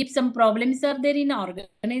 So if some problems are there in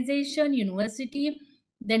organization, university,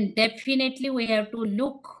 then definitely we have to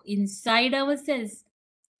look inside ourselves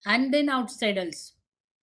and then outside also.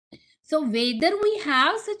 So whether we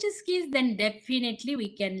have such a skills, then definitely we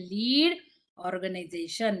can lead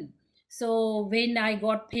organization. So when I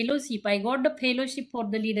got fellowship, I got the fellowship for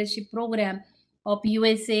the leadership program of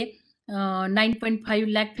USA,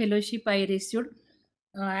 9.5 lakh fellowship I received.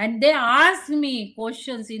 And they asked me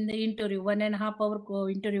questions in the interview, 1.5 hour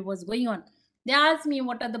interview was going on. They asked me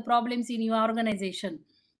what are the problems in your organization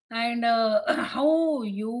and how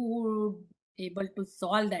you would able to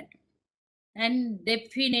solve that. And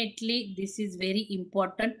definitely this is very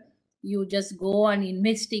important, you just go on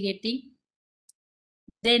investigating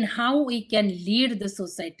then how we can lead the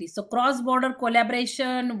society. So cross border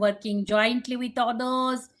collaboration, working jointly with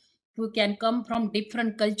others who can come from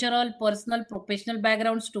different cultural, personal, professional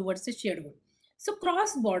backgrounds towards a shared goal. So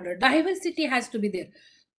cross border diversity has to be there.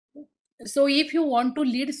 So if you want to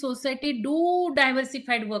lead society, do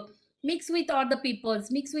diversified work, mix with other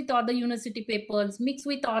peoples, mix with other university peoples, mix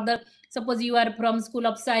with other, suppose you are from school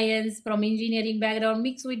of science, from engineering background,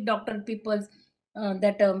 mix with doctor peoples,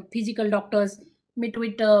 that physical doctors, meet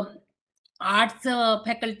with arts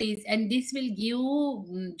faculties, and this will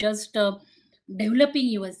give just developing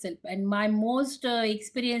yourself. And my most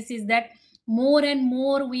experience is that more and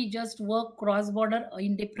more we just work cross border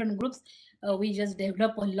in different groups, we just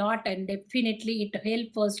develop a lot, and definitely it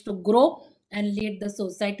helps us to grow and lead the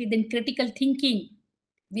society. Then critical thinking,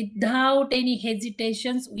 without any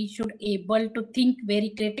hesitations, we should able to think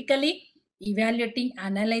very critically, evaluating,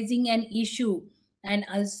 analyzing an issue, and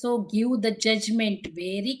also give the judgment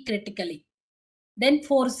very critically. Then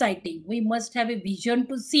foresighting, we must have a vision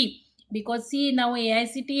to see, because see now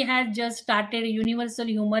AICT has just started a universal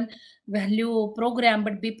human value program,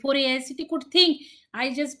 but before AICT could think,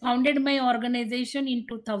 I just founded my organization in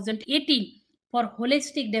 2018 for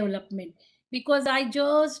holistic development, because I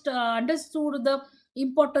just understood the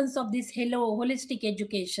importance of this hello holistic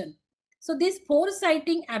education. So this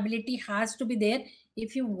foresighting ability has to be there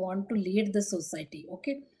if you want to lead the society.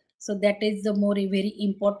 Okay, so that is the more very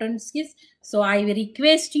important skills. So I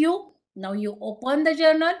request you, now you open the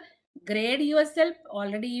journal, grade yourself.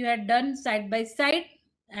 Already you had done side by side,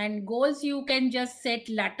 and goals you can just set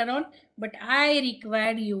later on. But I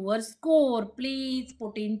require your score. Please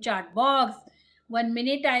put in chat box. 1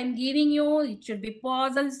 minute I am giving you. It should be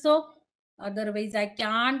pause also. Otherwise I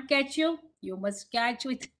can't catch you. You must catch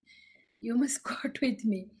with You must quote with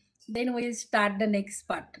me. Then we'll start the next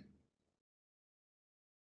part.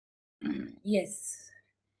 Yes.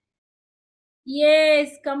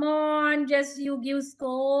 Yes, come on, just you give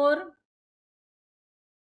score.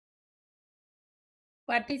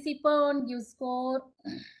 Participant, give score.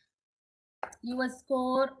 Your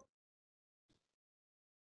score.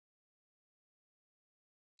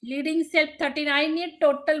 Leading self 39 need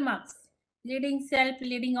total marks. Leading self,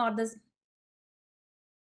 leading others.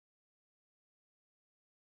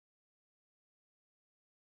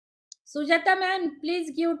 Sujata ma'am,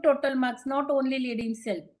 please give total marks, not only leading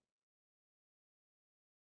self.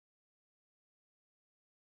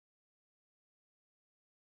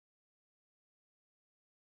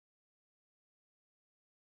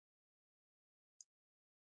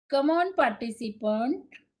 Come on, participant.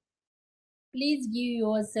 Please give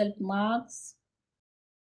yourself marks.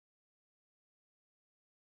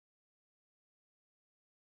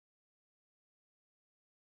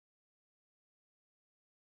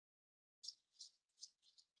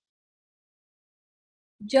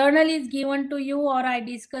 Journal is given to you, or I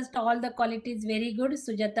discussed all the qualities very good.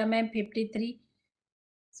 Sujata ma'am 53.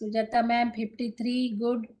 Sujata ma'am 53,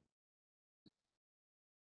 good.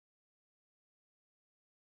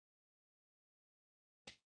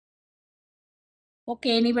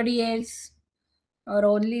 Okay, anybody else? Or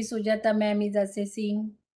only Sujata ma'am is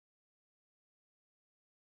assessing?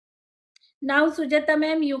 Now, Sujata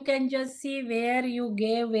ma'am, you can just see where you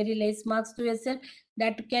gave very less marks to yourself.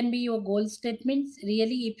 That can be your goal statements.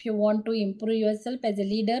 Really, if you want to improve yourself as a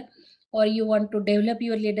leader or you want to develop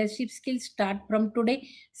your leadership skills, start from today.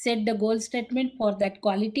 Set the goal statement for that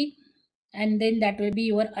quality. And then that will be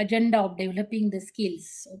your agenda of developing the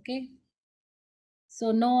skills. Okay.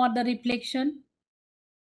 So no other reflection.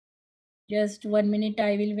 Just 1 minute,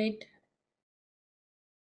 I will wait.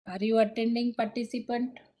 Are you attending,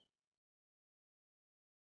 participant?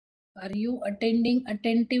 Are you attending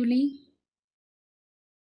attentively?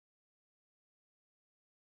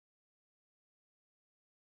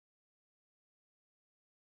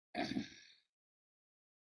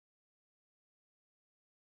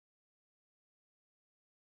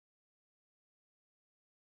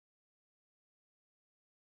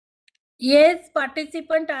 Yes,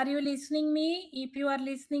 participant, are you listening me? If you are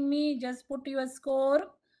listening me, just put your score.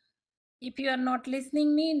 If you are not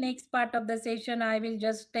listening me, next part of the session I will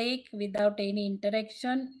just take without any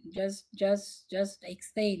interaction. Just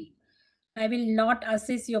exhale. I will not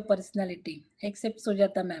assess your personality except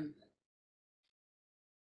Sujata ma'am.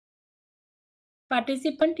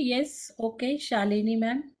 Participant, yes. Okay, Shalini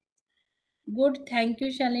ma'am. Good, thank you,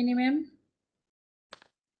 Shalini ma'am.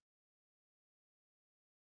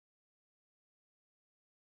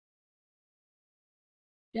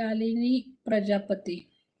 Shalini Prajapati,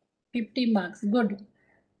 50 marks. Good.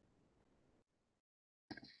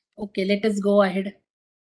 Okay, let us go ahead.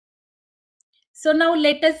 So now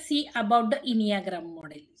let us see about the Enneagram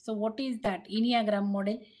model. So what is that Enneagram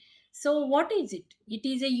model? So what is it? It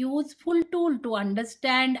is a useful tool to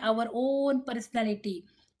understand our own personality,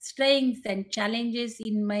 strengths and challenges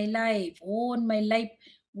in my life,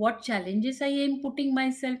 what challenges I am putting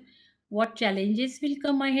myself, what challenges will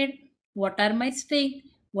come ahead, what are my strengths,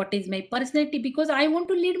 what is my personality, because I want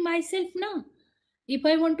to lead myself now. If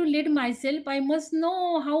I want to lead myself, I must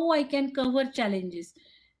know how I can cover challenges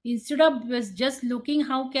instead of just looking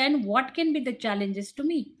what can be the challenges to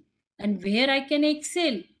me and where I can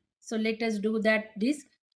excel. So let us do that this.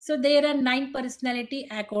 So there are 9 personality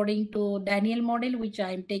according to Daniel model, which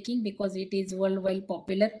I am taking because it is worldwide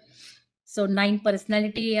popular. So 9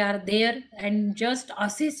 personality are there, and just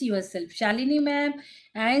assess yourself. Shalini ma'am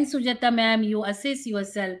and Sujata ma'am, you assess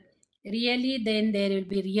yourself. Really, then there will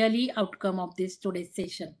be really outcome of this today's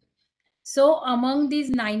session. So among these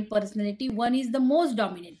 9 personality, one is the most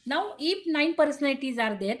dominant. Now, if 9 personalities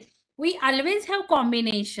are there, we always have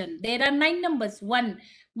combination. There are 9 numbers. One,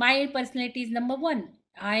 my personality is number 1.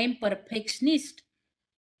 I am perfectionist.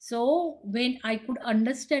 So when I could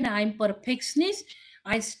understand I am perfectionist,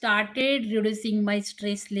 I started reducing my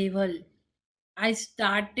stress level. I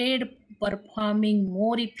started performing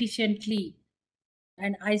more efficiently,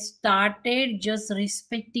 and I started just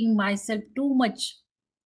respecting myself too much.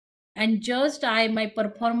 And just my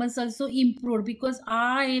performance also improved because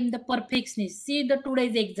I am the perfectionist. See the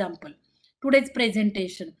today's example, today's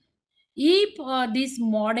presentation. If this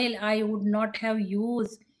model I would not have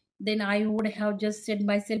used, then I would have just said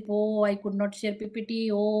myself, oh, I could not share PPT,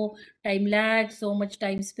 oh, time lag, so much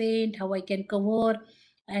time spent, how I can cover,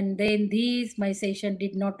 and then this my session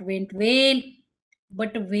did not went well.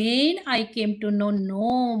 But when I came to know,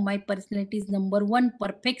 no, my personality is number 1,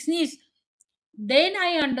 perfectionist. Then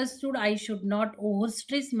I understood I should not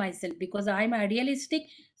overstress myself because I'm idealistic.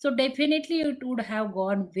 So definitely it would have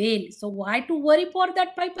gone well. So why to worry for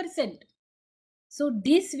that 5%? So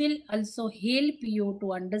this will also help you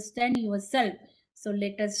to understand yourself. So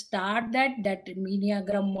let us start that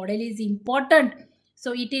Enneagram model is important.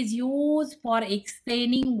 So it is used for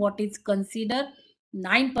explaining what is considered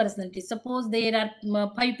 9 personalities. Suppose there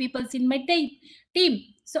are 5 people in my team.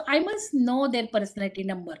 So I must know their personality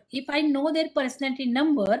number. If I know their personality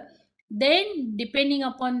number, then depending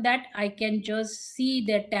upon that, I can just see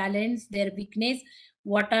their talents, their weakness,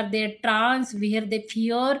 what are their trance, where they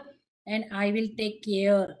fear, and I will take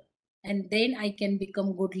care, and then I can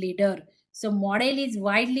become good leader. So model is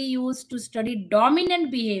widely used to study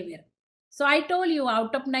dominant behavior. So I told you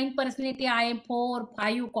out of 9 personality, I am 4,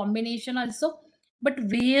 5 combination also. But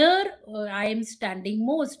where I am standing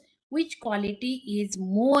most, which quality is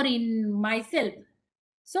more in myself?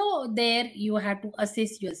 So there you have to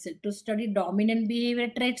assess yourself to study dominant behavior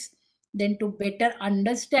traits, then to better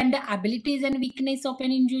understand the abilities and weakness of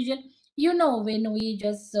an individual. You know, when we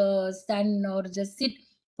just stand or just sit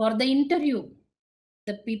for the interview,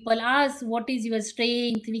 the people ask what is your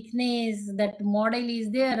strength, weakness. That model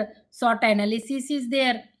is there, SWOT analysis is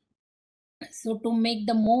there, so to make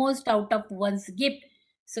the most out of one's gift.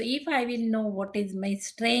 So if I will know what is my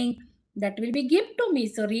strength, that will be gift to me.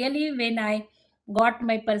 So really when I got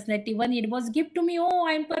my personality one, it was gift to me. Oh,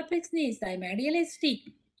 I'm perfectionist, I'm idealistic.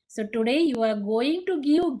 So today you are going to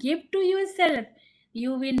give gift to yourself.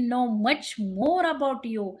 You will know much more about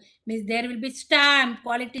you. Means there will be stamp,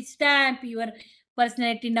 quality stamp, your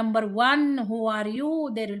personality number one, who are you,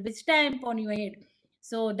 there will be stamp on your head.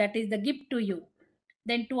 So that is the gift to you.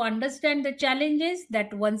 Then to understand the challenges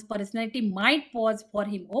that one's personality might pose for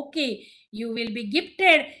him. Okay, you will be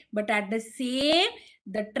gifted, but at the same,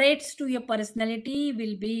 the traits to your personality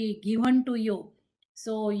will be given to you.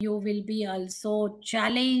 So you will be also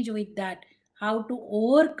challenged with that, how to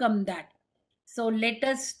overcome that. So let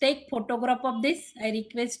us take photograph of this. I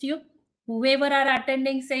request you, whoever are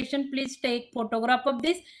attending session, please take photograph of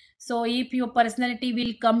this. So if your personality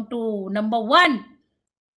will come to number one,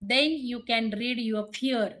 then you can read your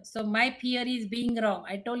fear. So my fear is being wrong,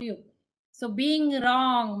 I told you. So being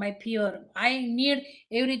wrong, my fear, I need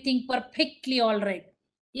everything perfectly all right.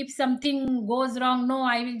 If something goes wrong, no,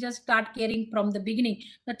 I will just start caring from the beginning.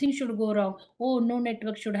 Nothing should go wrong. Oh, no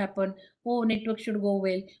network should happen. Oh, network should go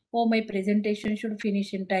well. Oh, my presentation should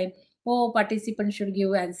finish in time. Oh, participants should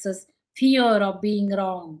give answers. Fear of being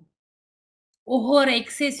wrong, over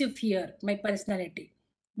excessive fear, my personality.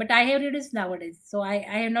 But I have reduced nowadays, so I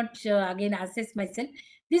have not again assessed myself.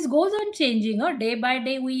 This goes on changing, day by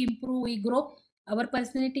day we improve, we grow, our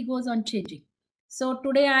personality goes on changing. So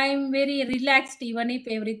today I am very relaxed, even if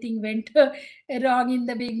everything went wrong in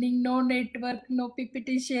the beginning. No network, no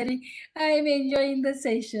ppt sharing, I am enjoying the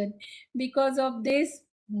session. Because of this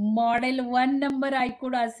model one number, I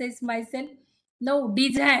could assess myself. No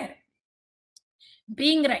desire,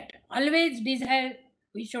 being right, always desire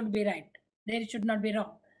we should be right, there should not be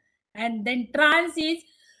wrong. And then trans is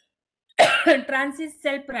trans is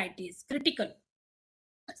self right is critical.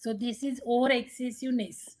 So this is over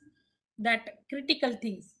excessiveness, that critical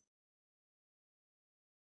things.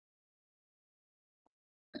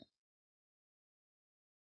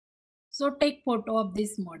 So take photo of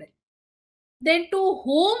this model. Then to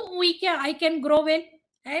whom I can grow well.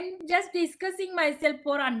 I'm just discussing myself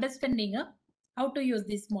for understanding how to use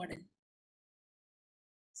this model.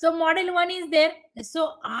 So model one is there.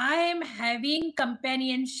 So I am having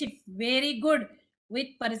companionship very good with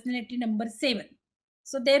personality number 7.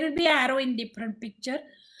 So there will be arrow in different picture.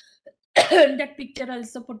 That picture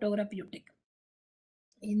also photograph you take.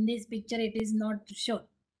 In this picture it is not shown.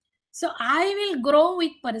 So I will grow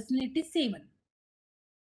with personality 7.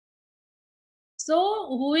 So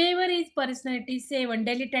whoever is personality 7,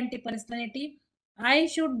 dilettante personality, I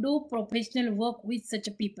should do professional work with such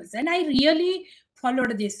a people. And I really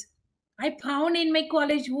followed this. I found in my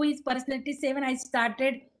college who is personality 7. I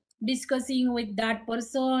started discussing with that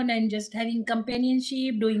person and just having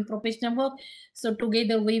companionship, doing professional work. So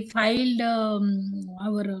together we filed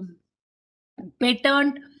our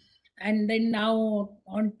patent. And then now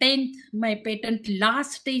on 10th, my patent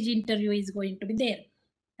last stage interview is going to be there.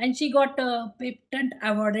 And she got a patent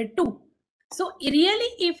awarded too. So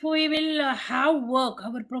really, if we will have work,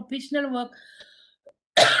 our professional work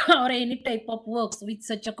or any type of works with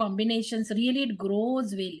such a combinations, really it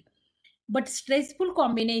grows well. But stressful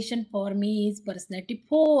combination for me is personality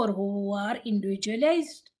 4, who are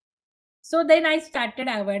individualized. So then I started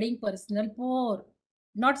avoiding personal 4.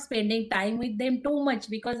 not spending time with them too much,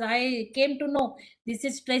 because I came to know this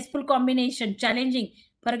is stressful combination, challenging.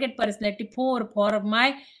 Forget personality for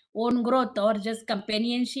my own growth or just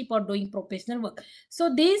companionship or doing professional work.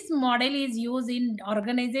 So this model is used in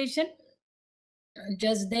organization.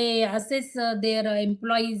 Just they assess their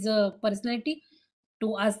employees personality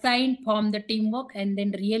to assign form the teamwork, and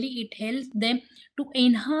then really it helps them to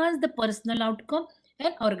enhance the personal outcome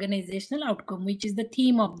and organizational outcome, which is the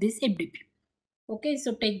theme of this FDP. Okay,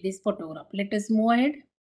 so take this photograph. Let us move ahead.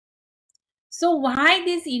 So why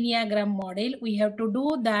this Enneagram model? We have to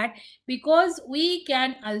do that because we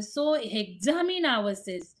can also examine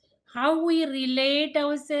ourselves, how we relate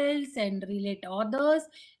ourselves and relate others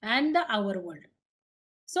and our world.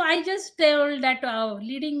 So I just told that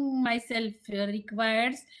leading myself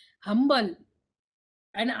requires humble.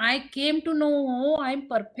 And I came to know, oh, I'm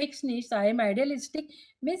perfectionist, I am idealistic,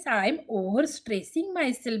 means I'm overstressing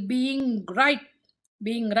myself, being right,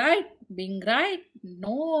 being right.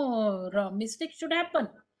 No mistake should happen.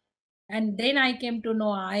 And then I came to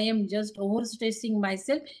know I am just overstressing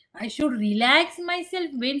myself. I should relax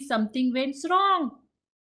myself when something went wrong.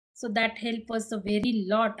 So that help us a very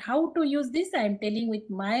lot. How to use this, I am telling with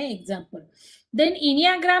my example. Then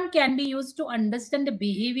Enneagram can be used to understand the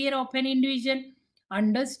behavior of an individual,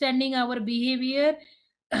 understanding our behavior,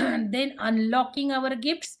 then unlocking our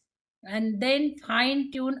gifts, and then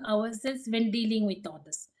fine tune ourselves when dealing with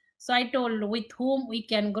others. So I told with whom we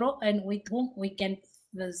can grow and with whom we can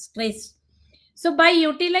stress. So by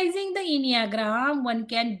utilizing the Enneagram, one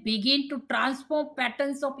can begin to transform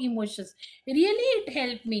patterns of emotions. Really, it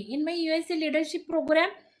helped me. In my USA leadership program,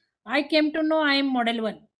 I came to know I am model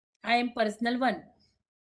one. I am personal one.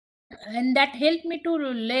 And that helped me to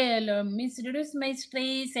reduce my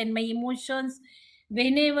stress and my emotions.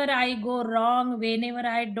 Whenever I go wrong, whenever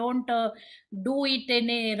I don't do it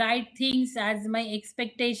any right things as my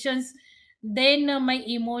expectations, then my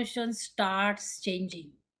emotions starts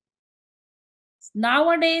changing.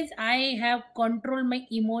 Nowadays, I have controlled my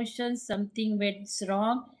emotions. Something went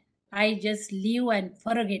wrong, I just leave and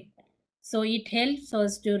forget. So it helps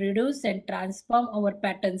us to reduce and transform our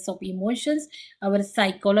patterns of emotions, our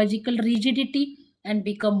psychological rigidity, and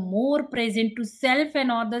become more present to self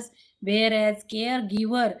and others, whereas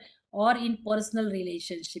caregiver or in personal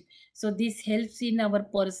relationship. So this helps in our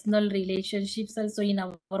personal relationships, also in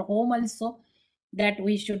our home also, that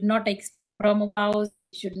we should not expect from our house,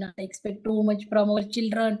 we should not expect too much from our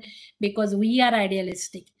children, because we are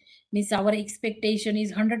idealistic, means our expectation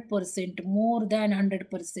is 100%, more than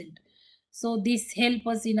 100%. So this help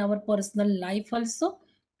us in our personal life also.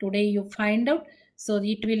 Today you find out, so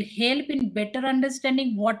it will help in better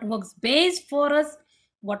understanding what works best for us,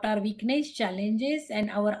 what are weakness, challenges, and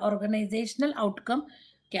our organizational outcome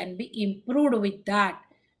can be improved with that.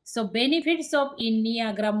 So benefits of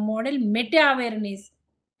Enneagram model: meta awareness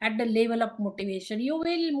at the level of motivation. You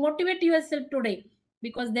will motivate yourself today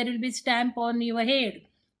because there will be stamp on your head.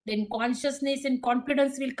 Then consciousness and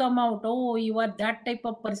confidence will come out. Oh, you are that type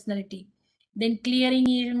of personality. Then clearing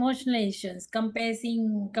emotions,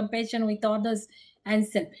 compassion with others and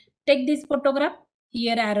self. Take this photograph.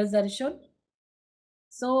 Here arrows are shown.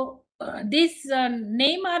 So this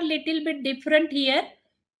name are little bit different here,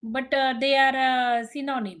 but they are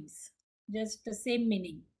synonyms, just the same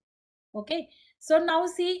meaning. Okay. So now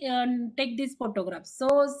see, take this photograph.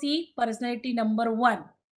 So see personality number 1.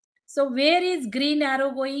 So where is green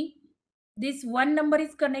arrow going? This one number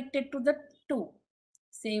is connected to the 2,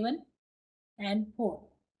 7 and 4.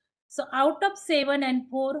 So out of 7 and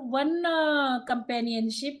 4, one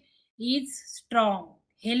companionship is strong,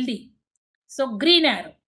 healthy. So green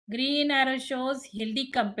arrow shows healthy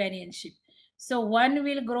companionship. So one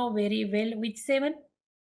will grow very well with 7,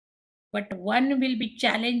 but one will be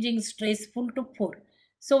challenging, stressful to 4.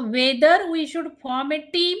 So whether we should form a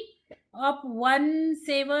team of 1,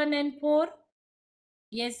 7 and 4,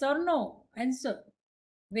 yes or no? Answer.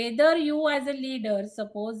 Whether you as a leader,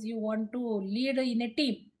 suppose you want to lead in a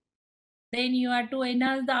team, then you have to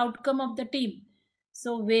enhance the outcome of the team.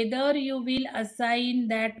 So whether you will assign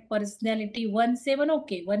that personality 1, 7,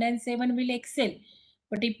 okay, 1 and 7 will excel.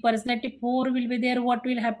 But if personality 4 will be there, what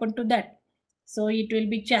will happen to that? So it will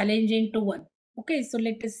be challenging to 1. Okay, so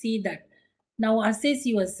let us see that. Now assess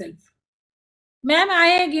yourself. Ma'am, I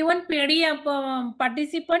have given PDF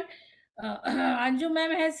participant. Anju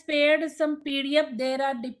ma'am has spared some PDF. There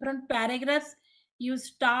are different paragraphs. You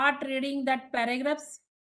start reading that paragraphs.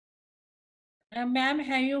 Ma'am,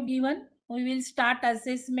 have you given? We will start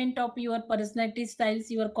assessment of your personality styles,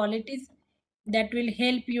 your qualities. That will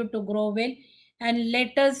help you to grow well. And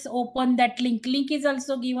let us open that link. Link is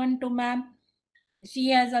also given to ma'am. She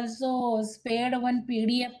has also spared one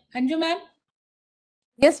PDF. Anju ma'am?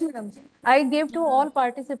 Yes, madam. I gave to all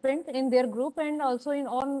participants in their group and also in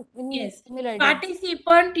all in Yes. email ID.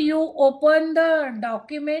 Participant, you open the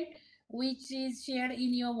document which is shared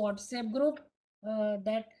in your WhatsApp group,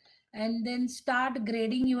 that, and then start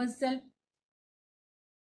grading yourself.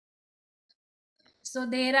 So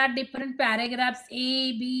there are different paragraphs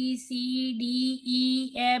A, B, C, D,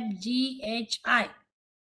 E, F, G, H, I.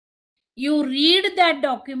 You read that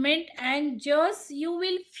document and just you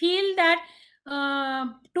will feel that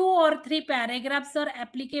 2 or 3 paragraphs are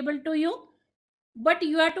applicable to you, but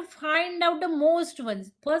you have to find out the most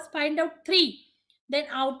ones. First find out 3, then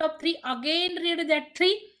out of 3 again read that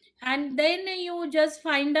 3, and then you just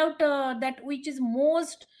find out that which is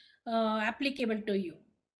most applicable to you.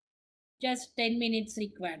 Just 10 minutes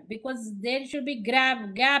required, because there should be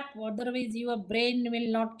gap, otherwise your brain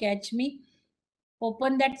will not catch me.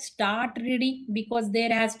 Open that, start reading, because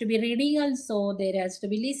there has to be reading also, there has to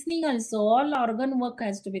be listening also, all organ work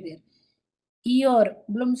has to be there. Ear,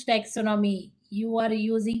 Bloom's taxonomy, you are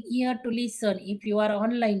using ear to listen if you are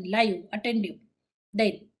online live attentive.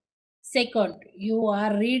 Then second, you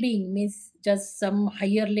are reading means just some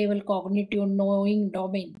higher level cognitive knowing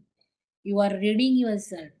domain. You are reading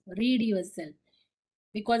yourself, read yourself,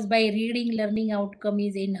 because by reading learning outcome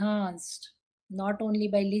is enhanced. Not only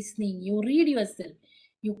by listening, you read yourself,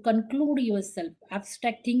 you conclude yourself.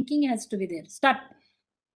 Abstract thinking has to be there. Start.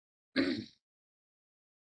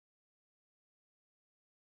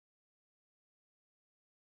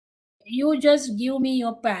 You just give me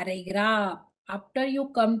your paragraph. After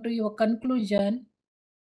you come to your conclusion,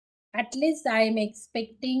 at least I am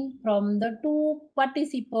expecting from the 2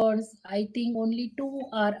 participants, I think only 2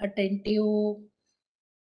 are attentive.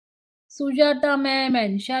 Sujata ma'am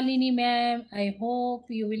and Shalini ma'am, I hope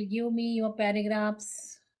you will give me your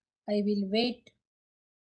paragraphs. I will wait.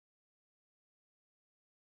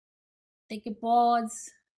 Take a pause.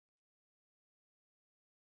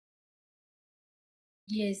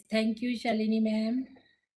 Yes, thank you, Shalini ma'am.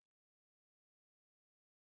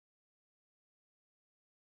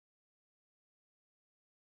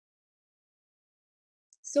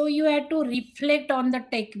 So you have to reflect on the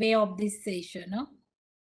takeaway of this session. Huh?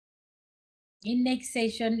 In next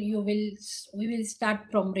session, we will start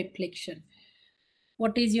from reflection.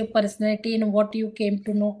 What is your personality and what you came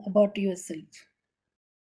to know about yourself?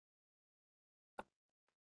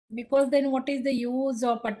 Because then what is the use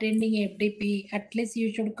of attending FDP? At least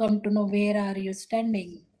you should come to know where are you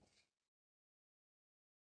standing.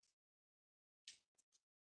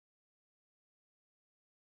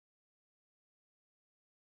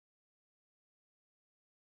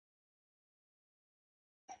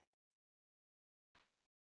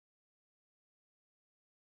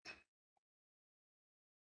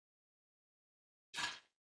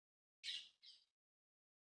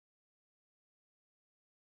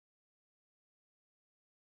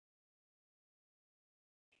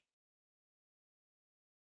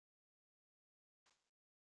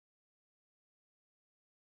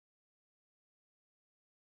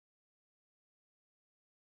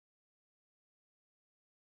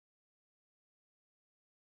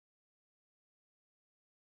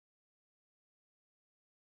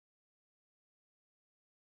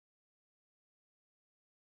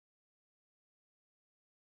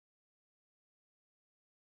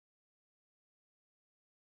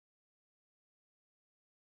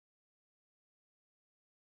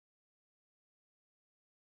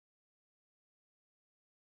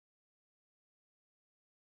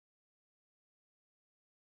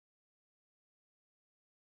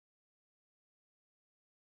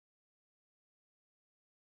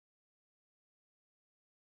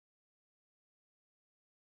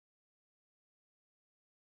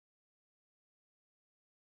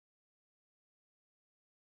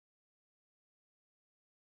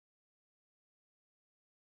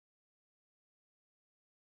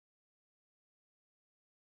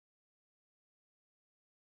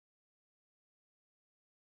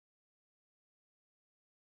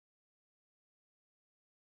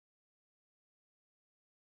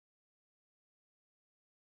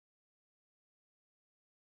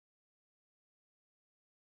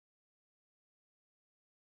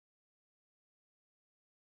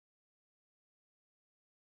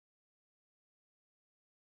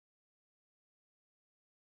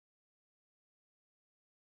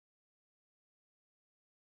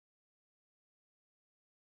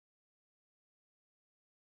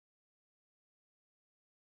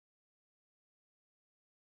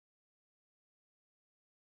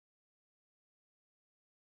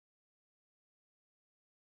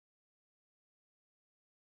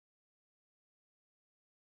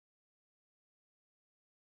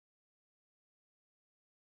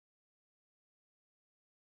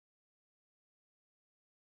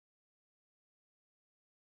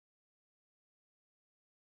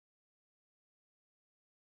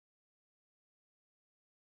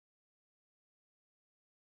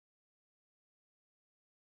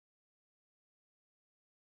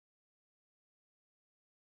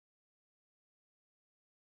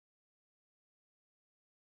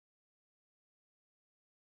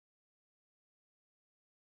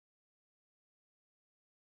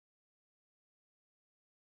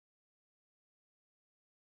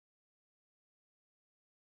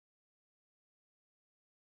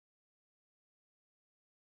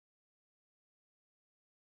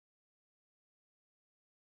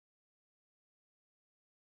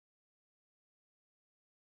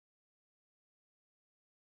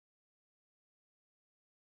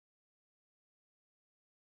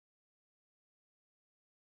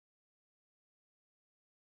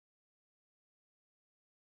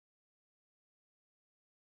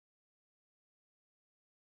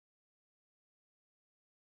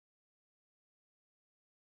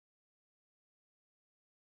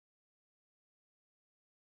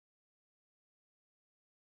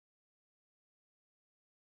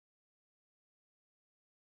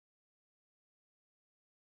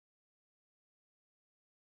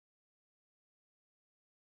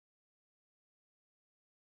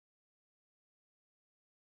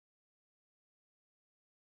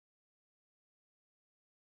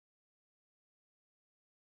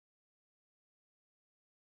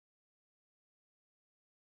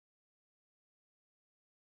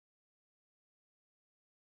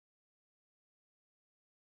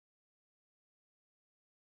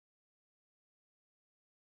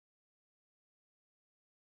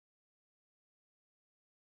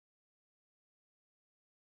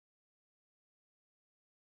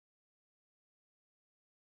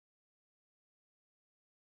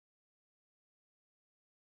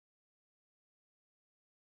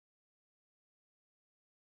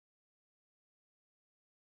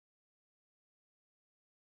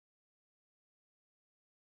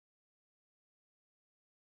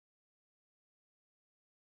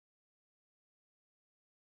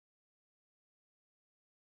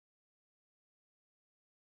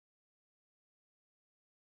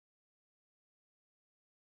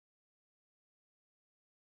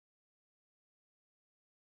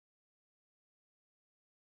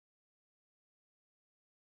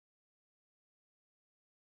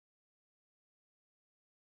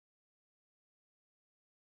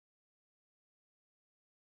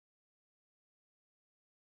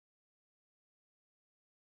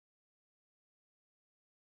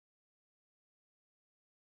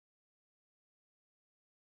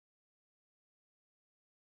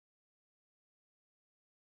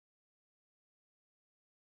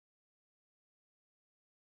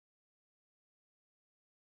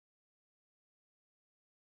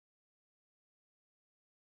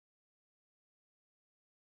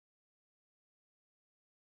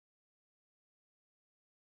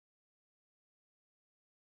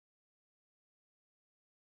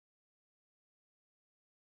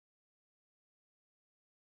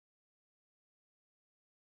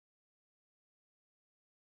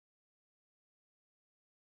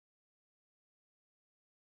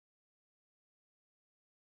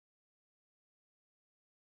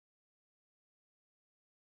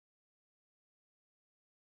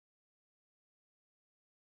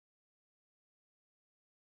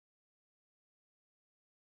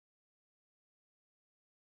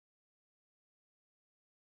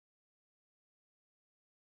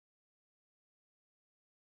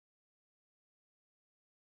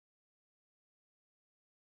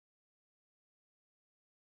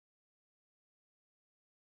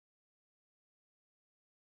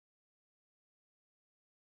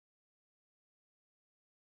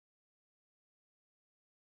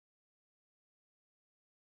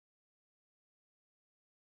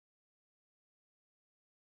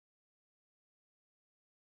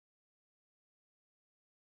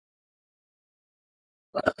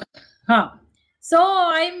 Huh. So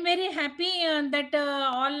I'm very happy that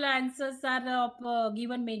all answers are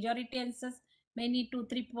given, majority answers, many 2,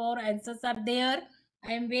 3, 4 answers are there.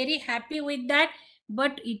 I am very happy with that,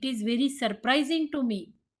 but it is very surprising to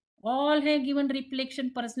me. All have given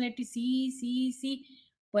reflection, personality C,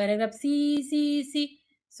 paragraph C.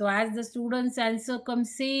 So as the students answer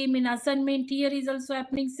comes same in assignment, here is also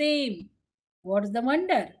happening same. What's the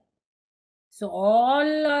wonder? So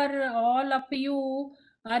all of you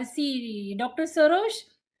are see Dr. Sarosh,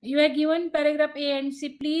 you have given paragraph A and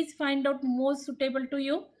C. Please find out most suitable to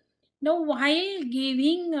you. Now while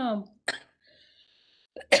giving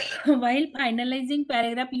while finalizing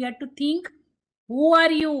paragraph, you have to think who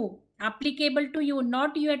are you, applicable to you,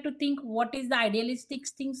 not you have to think what is the idealistic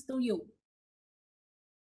things to you.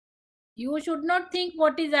 You should not think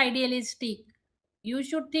what is idealistic. You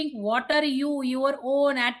should think what are you, your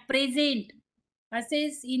own at present.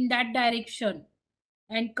 Assess in that direction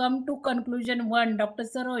and come to conclusion one. Dr.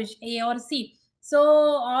 Sarosh, A or C. So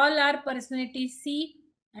all our personalities C,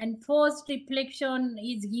 and first reflection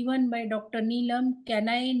is given by Dr. Neelam. Can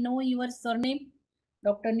I know your surname?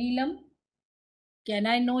 Dr. Neelam, can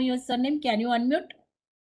I know your surname? Can you unmute?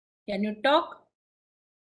 Can you talk?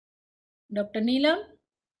 Dr. Neelam?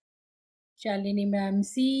 Shalini ma'am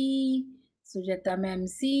C, Sujata ma'am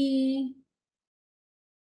C.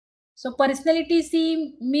 So personality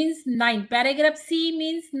C means 9. Paragraph C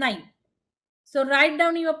means 9. So write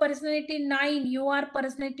down your personality 9. You are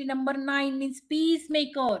personality number 9 means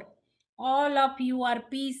peacemaker. All of you are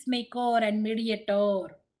peacemaker and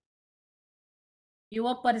mediator.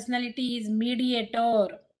 Your personality is mediator,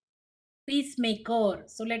 peacemaker.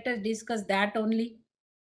 So let us discuss that only.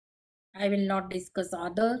 I will not discuss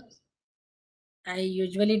others. I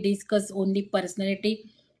usually discuss only personality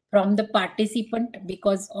from the participant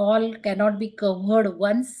because all cannot be covered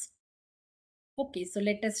once. Okay, so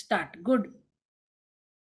let us start. Good.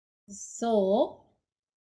 So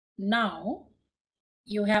now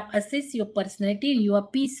you have assessed your personality, you are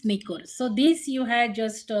peacemaker. So this you had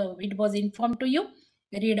just it was informed to you.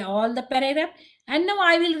 Read all the paragraph, and now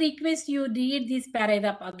I will request you read this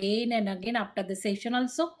paragraph again and again after the session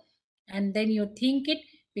also, and then you think it,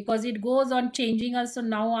 because it goes on changing also.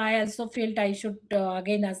 Now I also felt I should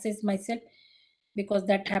again assess myself, because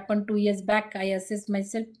that happened 2 years back. I assessed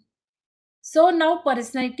myself. So now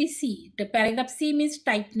personality C. The paragraph C means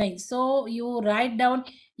type 9. So you write down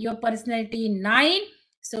your personality 9.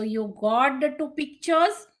 So you got the two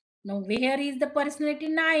pictures. Now where is the personality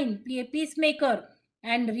 9? Be a peacemaker.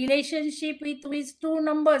 And relationship with two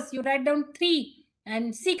numbers. You write down 3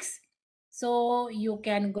 and 6. So you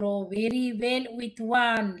can grow very well with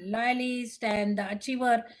one. Loyalist and the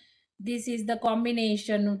achiever. This is the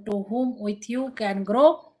combination to whom with you can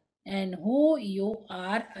grow and who you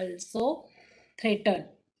are also threatened.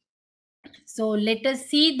 So let us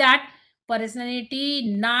see that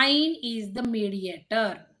personality 9 is the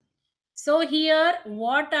mediator. So here,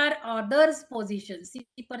 what are others' positions? See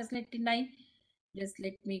personality 9. Just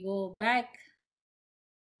let me go back.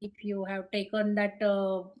 If you have taken that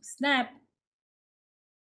snap,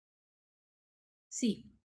 see.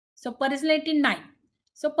 So personality 9.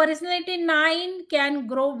 So personality 9 can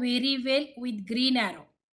grow very well with green arrow.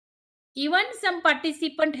 Even some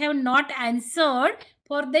participants have not answered.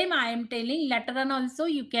 For them, I am telling later on also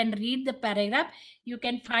you can read the paragraph. You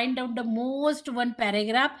can find out the most one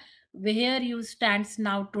paragraph where you stands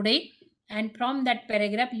now today. And from that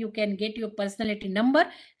paragraph, you can get your personality number.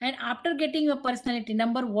 And after getting your personality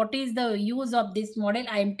number, what is the use of this model?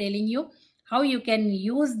 I am telling you how you can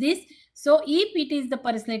use this. So if it is the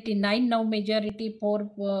personality 9, now majority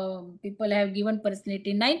 4 people have given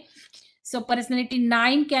personality 9. So personality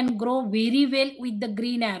 9 can grow very well with the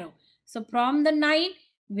green arrow. So from the 9,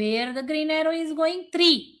 where the green arrow is going?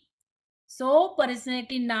 3. So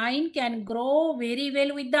personality 9 can grow very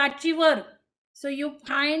well with the achiever. So you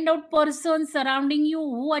find out persons surrounding you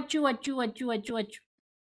who achieve.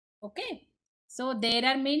 Okay. So there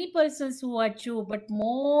are many persons who achieve, but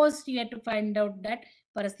most you have to find out that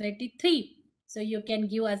personality 3. So you can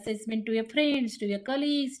give assessment to your friends, to your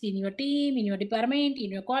colleagues, in your team, in your department,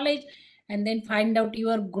 in your college, and then find out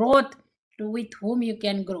your growth to with whom you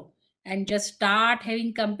can grow. And just start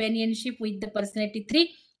having companionship with the personality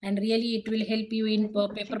 3, and really it will help you in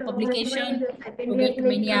paper publication, to get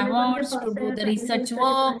many awards, to do the research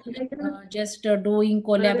work, just doing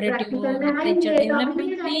collaborative literature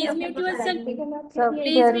development. Please mute yourself.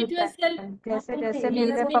 Please mute yourself. जैसे जैसे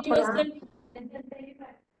मिल Please गए mute पकड़ो yourself.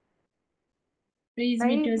 Please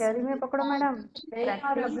भाई mute yourself. Gallery में पकड़ो madam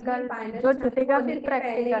practical जो छूटेगा फिर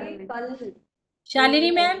प्रैक्टिकल में Shalini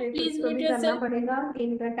तो ma'am, ऐसे please कुछ तो mute भी करना yourself. पड़ेगा कि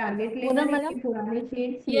इनका टारगेट लेकर पूनम कि मैडम पुराने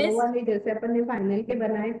शीट सीओ Yes, वाले जैसे अपन ने फाइनल के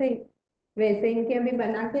बनाए थे वैसे इनके अभी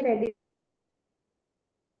बना के ready.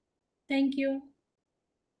 thank you.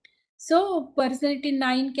 So personality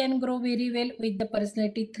 9 can grow very well with the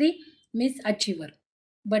personality 3, means achiever.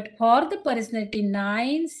 But for the personality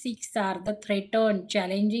 9, 6 are the threatened,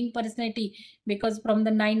 challenging personality, because from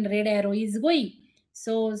the 9 red arrow is going.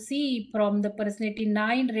 So see, from the personality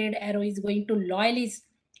 9 red arrow is going to loyalist.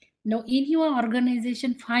 Now in your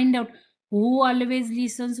organization, find out who always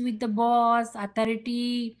listens with the boss,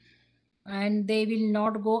 authority, and they will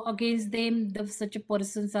not go against them. Such a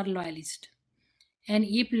persons are loyalist. And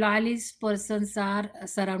if loyalist persons are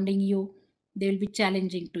surrounding you, they will be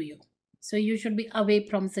challenging to you. So you should be away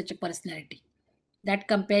from such a personality. That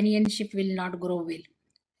companionship will not grow well.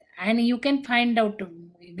 And you can find out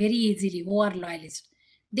very easily who are loyalists.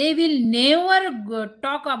 They will never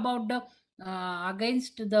talk about the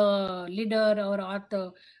against the leader or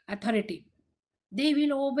authority. They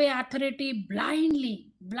will obey authority blindly.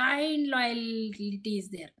 Blind loyalty is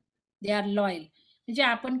there. They are loyal. म्हणजे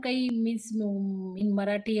आपण काही means in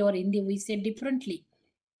Marathi और Hindi we से differently.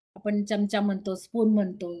 आपण चमचा म्हणतो, spoon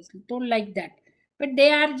म्हणतो, तो like that. But they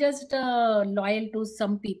are just loyal to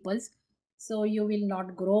some peoples. So you will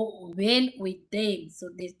not grow well with them. So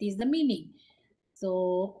this is the meaning. So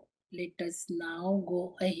let us now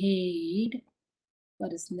go ahead.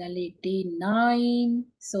 Personality 9.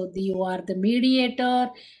 So you are the mediator,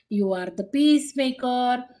 you are the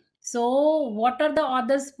peacemaker. So what are the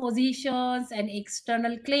others positions and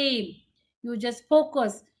external claim? You just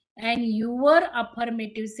focus, and your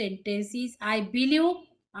affirmative sentence is I believe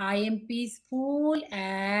I am peaceful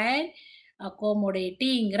and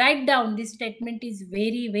accommodating. Write down, this statement is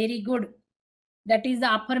very, very good. That is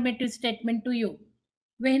the affirmative statement to you.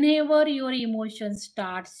 Whenever your emotion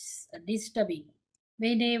starts disturbing,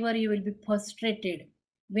 whenever you will be frustrated,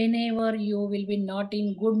 whenever you will be not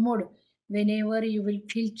in good mood, whenever you will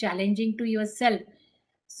feel challenging to yourself,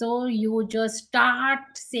 so you just start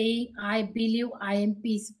saying I believe I am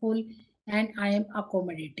peaceful and I am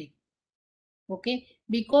accommodating. Okay,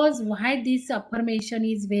 because why this affirmation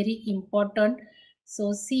is very important.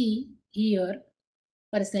 So see here,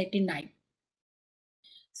 personality 9.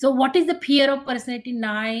 So what is the fear of personality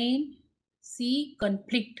 9? See,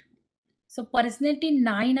 conflict. So personality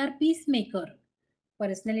 9 are peacemaker.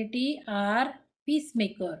 Personality are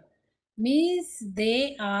peacemaker. Means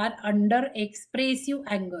they are under expressive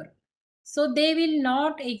anger. So they will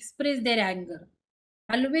not express their anger.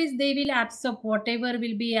 Always they will absorb whatever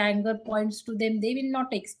will be anger points to them. They will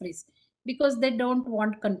not express because they don't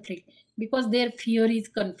want conflict. Because their fear is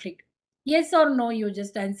conflict. Yes or no, you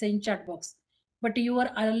just answer in chat box. But your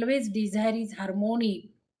always desire is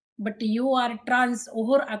harmony. But you are trans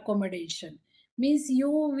over accommodation. Means you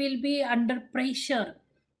will be under pressure.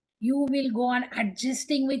 You will go on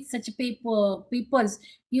adjusting with such peoples.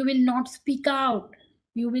 You will not speak out.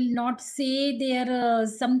 You will not say their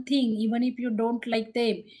something even if you don't like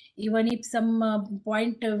them, even if some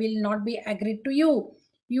point will not be agreed to you.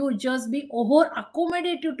 You just be over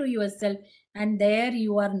accommodative to yourself, and there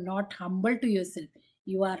you are not humble to yourself.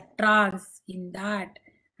 You are trans in that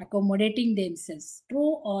accommodating themselves.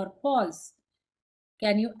 True or false?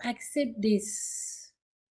 Can you accept this?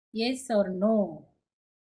 Yes or no?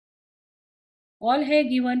 All have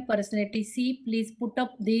given personality C. Please put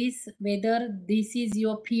up this, whether this is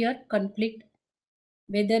your fear, conflict,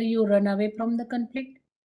 whether you run away from the conflict,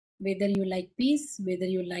 whether you like peace, whether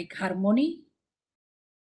you like harmony.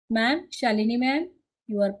 Ma'am, Shalini ma'am,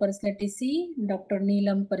 you are personality C. Dr.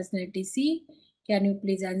 Neelam, personality C. Can you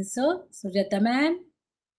please answer? Sujata ma'am,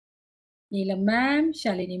 Neelam ma'am,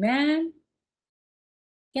 Shalini ma'am.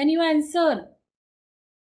 Can you answer?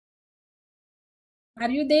 Are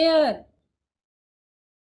you there?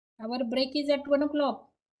 Our break is at 1 o'clock.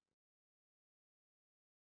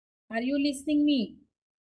 Are you listening me?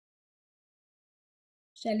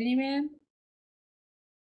 Shalini ma'am?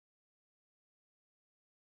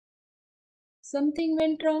 Something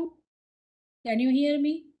went wrong. Can you hear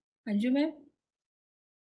me? Anju ma'am?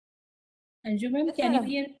 Anju ma'am, Yes, can you madam.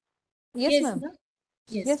 hear? Yes, Yes, ma'am. no?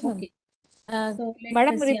 Yes, Yes, ma'am. okay. So let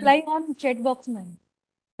Madam, us, yeah. replying on chat box, ma'am.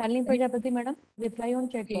 Shalini Re- Prajapati, madam, reply on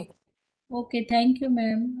chat Okay. box. Okay, thank you,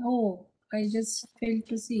 ma'am. Oh, I just failed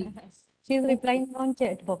to see. She is Okay. replying on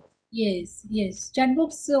chat box. Yes, yes. Chat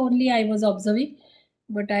box only I was observing,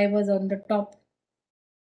 but I was on the top.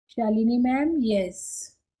 Shalini ma'am,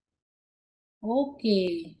 yes.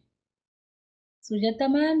 Okay. Sujata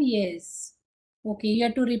ma'am, yes. Okay, you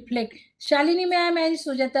have to reflect. Shalini ma'am and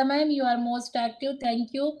Sujata ma'am, you are most active.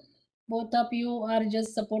 Thank you. Both of you are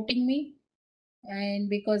just supporting me. And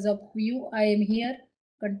because of you, I am here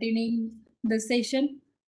continuing the session.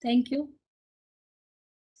 Thank you.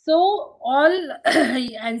 So all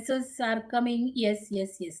answers are coming. Yes,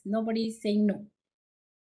 yes, yes. Nobody is saying no.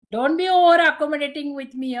 Don't be over accommodating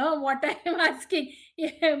with me. What I am asking.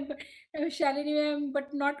 Yeah, Shalini ma'am,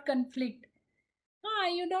 but not conflict.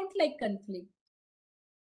 You don't like conflict.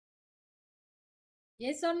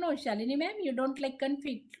 Yes or no, Shalini ma'am? You don't like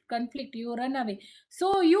conflict. Conflict. You run away.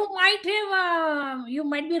 So you might have. You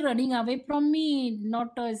might be running away from me,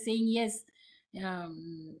 not saying yes,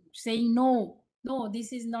 saying no. No,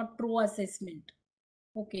 this is not true assessment.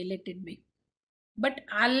 Okay, let it be. But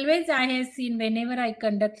always I have seen whenever I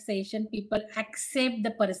conduct session, people accept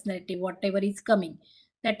the personality, whatever is coming.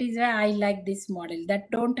 That is why I like this model. That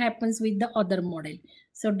don't happens with the other model.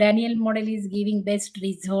 So Daniel model is giving best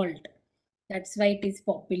result. That's why it is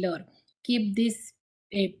popular. Keep this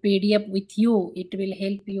PDF with you. It will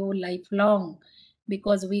help you lifelong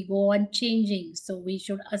because we go on changing. So we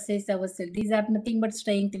should assess ourselves. These are nothing but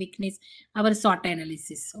strength, weakness, our SWOT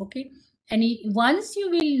analysis. Okay. And once you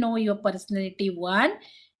will know your personality 1,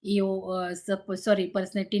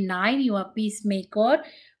 personality 9, you are peacemaker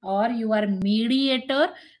or you are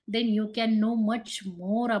mediator, then you can know much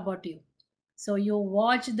more about you. So you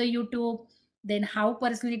watch the YouTube, then how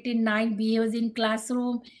personality 9 behaves in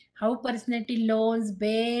classroom, how personality learns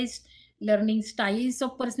best, learning styles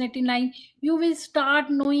of personality 9. You will start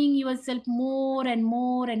knowing yourself more and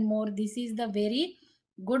more and more. This is the very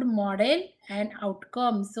good model and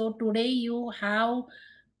outcome. So today you have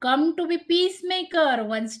come to be peacemaker,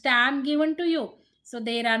 one stamp given to you. So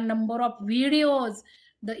there are number of videos,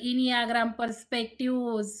 the Enneagram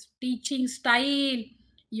perspectives, teaching style.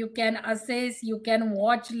 You can assess, you can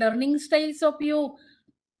watch learning styles of you.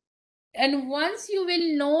 And once you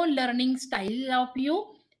will know learning style of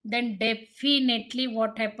you, then definitely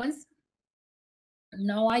what happens?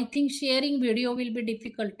 Now I think sharing video will be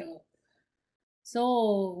difficult.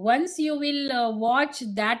 So once you will watch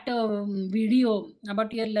that video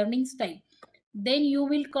about your learning style, then you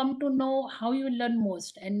will come to know how you learn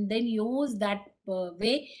most, and then use that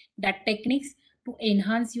way, that techniques to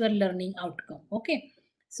enhance your learning outcome. Okay.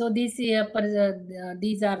 So these are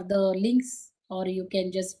the links, or you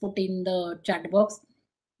can just put in the chat box.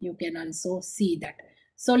 You can also see that.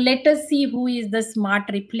 So let us see who is the smart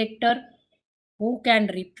reflector, who can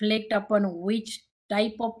reflect upon which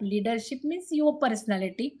type of leadership means your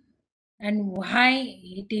personality and why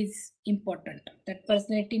it is important. That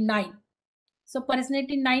personality 9. So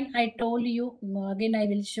personality 9, I told you, again I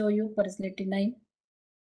will show you personality 9.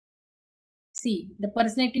 See, the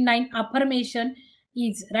personality 9 affirmation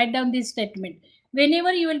is, write down this statement.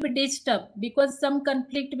 Whenever you will be disturbed, because some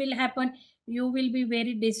conflict will happen, you will be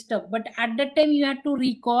very disturbed. But at that time, you have to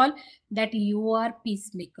recall that you are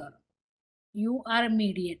peacemaker, you are a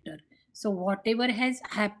mediator. So whatever has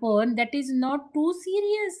happened, that is not too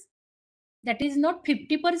serious. That is not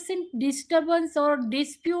 50% disturbance or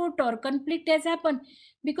dispute or conflict has happened,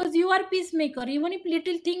 because you are peacemaker. Even if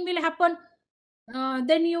little thing will happen,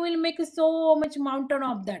 then you will make so much mountain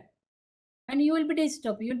of that, and you will be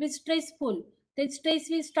disturbed, you will be stressful, then stress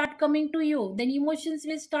will start coming to you, then emotions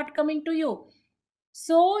will start coming to you.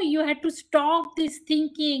 So you had to stop this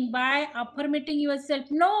thinking by affirming yourself.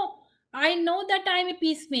 No, I know that I am a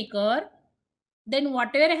peacemaker. Then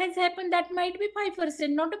whatever has happened, that might be 5%,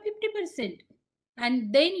 not a 50%.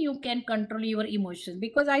 And then you can control your emotions,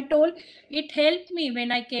 because I told it helped me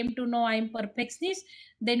when I came to know I'm perfectionist.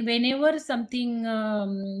 Then whenever something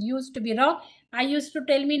used to be wrong, I used to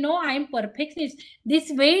tell me, no, I'm perfectionist,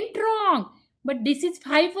 this went wrong, but this is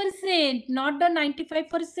 5%, not the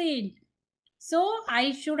 95%. So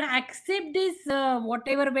I should accept this,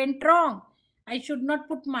 whatever went wrong. I should not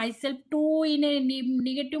put myself too in a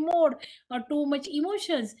negative mode or too much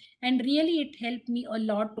emotions. And really it helped me a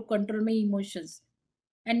lot to control my emotions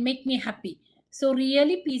and make me happy. So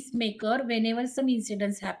really peacemaker, whenever some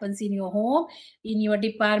incidents happens in your home, in your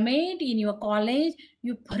department, in your college,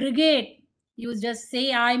 you forget. You just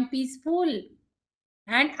say, I am peaceful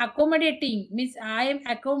and accommodating, means I am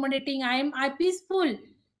accommodating, I peaceful.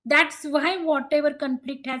 That's why whatever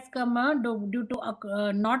conflict has come due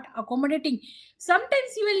to not accommodating.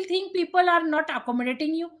 Sometimes you will think people are not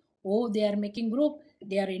accommodating you. Oh, they are making group,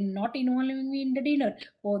 they are not involving me in the dinner.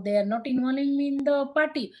 Oh, they are not involving me in the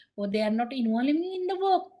party. Oh, they are not involving me in the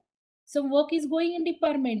work. Some work is going in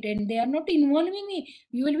department and they are not involving me.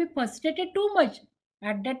 You will be frustrated too much.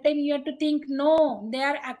 At that time you have to think, no, they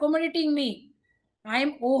are accommodating me. I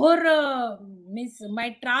am over, means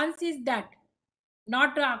my trance is that.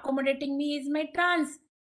 Not accommodating me is my trance.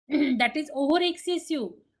 That is over excessive.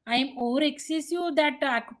 I am over excessive that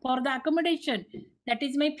for the accommodation. That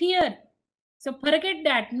is my fear. So forget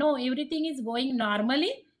that. No, everything is going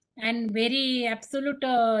normally and very absolute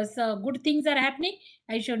so good things are happening.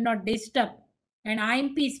 I should not disturb. And I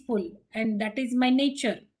am peaceful and that is my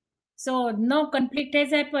nature. So no conflict has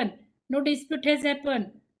happened. No dispute has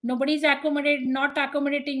happened. Nobody is not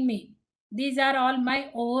accommodating me. These are all my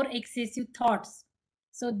over excessive thoughts.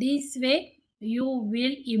 So this way you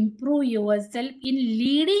will improve yourself in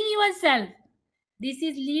leading yourself. This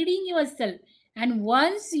is leading yourself. And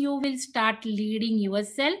once you will start leading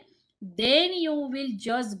yourself, then you will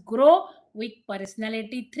just grow with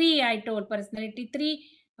personality 3. I told personality 3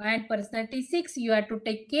 and personality 6 you have to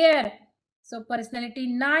take care. So personality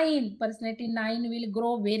 9 will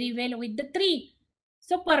grow very well with the 3.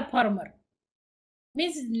 So performer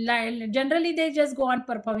means generally they just go on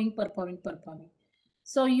performing.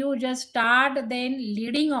 So you just start then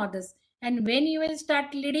leading others, and when you will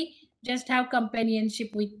start leading, just have companionship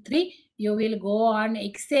with 3. You will go on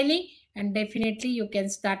excelling, and definitely you can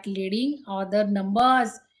start leading other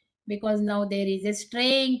numbers, because now there is a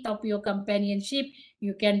strength of your companionship.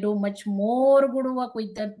 You can do much more good work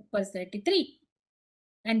with the personality 3.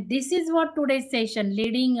 And this is what today's session,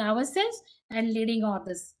 leading ourselves and leading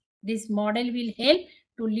others. This model will help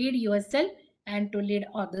to lead yourself and to lead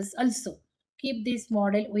others also. Keep this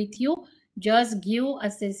model with you. Just give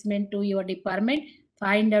assessment to your department.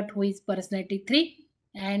 Find out who is personality 3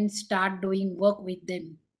 and start doing work with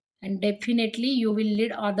them. And definitely you will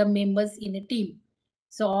lead other members in a team.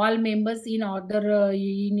 So all members in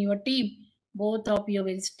in your team, both of you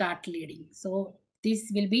will start leading. So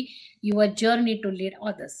this will be your journey to lead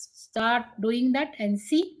others. Start doing that and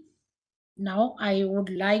see. Now I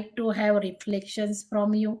would like to have reflections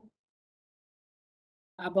from you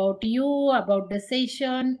about the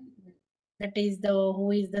session. That is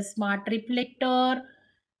who is the smart reflector,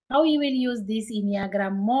 how you will use this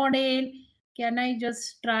Enneagram model. Can I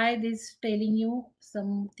just try this telling you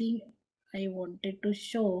something I wanted to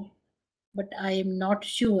show, but I am not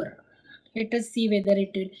sure. Let us see whether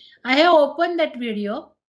it will. I have opened that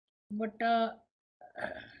video, but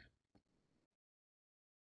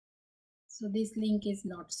so this link is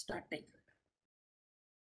not starting.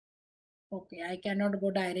 Okay, I cannot go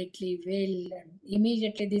directly. Well,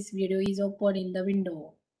 immediately this video is open in the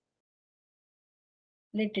window.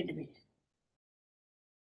 Let it be.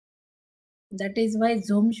 That is why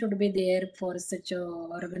Zoom should be there for such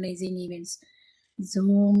organizing events.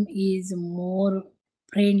 Zoom is more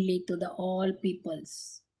friendly to the all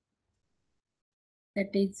peoples.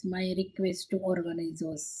 That is my request to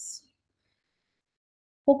organizers.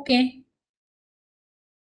 Okay.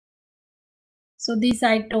 So this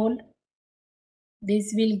I told.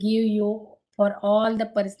 This will give you for all the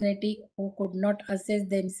personality who could not assess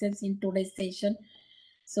themselves in today's session.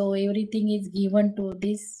 So everything is given to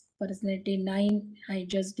this personality 9 I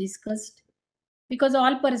just discussed, because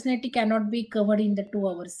all personality cannot be covered in the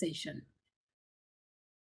 2-hour session.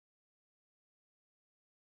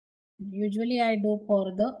 Usually I do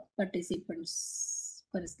for the participants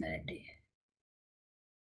personality.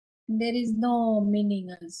 There is no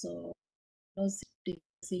meaning also, no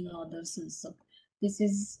discussing others also. This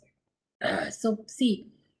is so see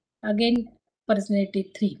again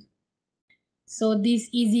personality 3. So this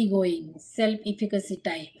easygoing, self-efficacy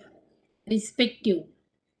type, respective,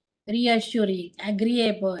 reassuring,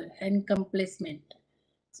 agreeable, and complacent.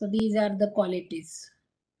 So these are the qualities.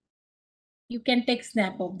 You can take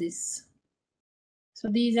snap of this. So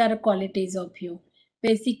these are qualities of you.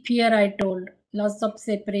 Basic fear I told, loss of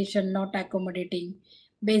separation, not accommodating.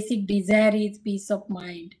 Basic desire is peace of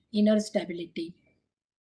mind, inner stability.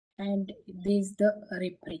 And this the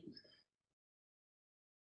repri.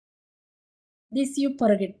 This you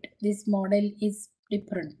forget. This model is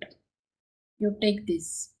different. You take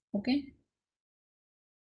this, okay?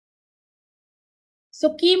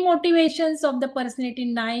 So key motivations of the personality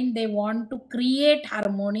 9, they want to create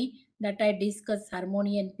harmony, that I discuss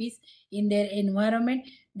harmony and peace in their environment.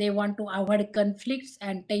 They want to avoid conflicts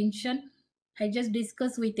and tension. I just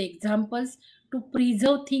discuss with examples to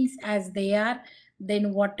preserve things as they are.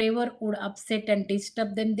 Then whatever would upset and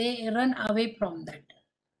disturb them, they run away from that.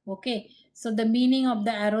 Okay. So the meaning of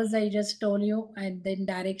the arrows I just told you, and then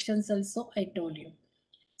directions also I told you.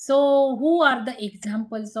 So who are the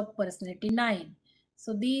examples of personality 9?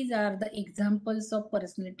 So these are the examples of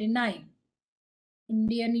personality 9.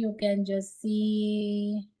 Indian, you can just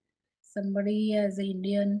see somebody as an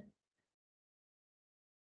Indian.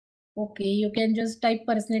 Okay, you can just type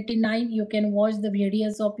personality 9. You can watch the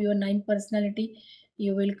videos of your 9 personality.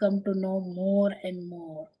 You will come to know more and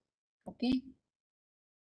more. Okay.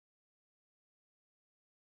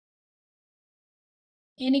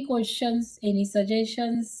 Any questions, any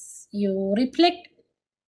suggestions? You reflect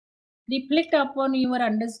upon your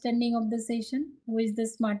understanding of the session. Who is the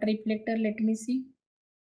smart reflector? Let me see.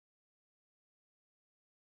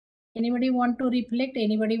 Anybody want to reflect?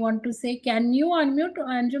 Anybody want to say? Can you unmute?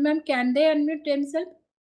 Anju ma'am, can they unmute themselves?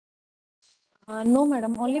 No,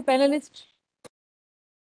 madam. Only panelists.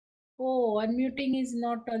 Oh, unmuting is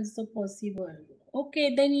not also possible.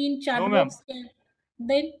 Okay, then in chat No, ma'am. box,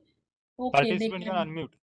 then okay, Participant can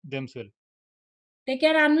unmute themselves. They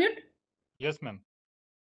can unmute. Yes, ma'am.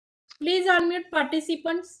 Please unmute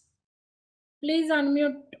participants. Please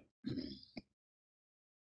unmute.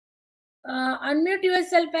 Unmute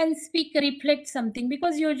yourself and speak, reflect something,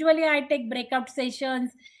 because usually I take breakout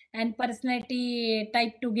sessions and personality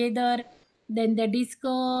type together, then they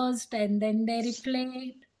discussed and then they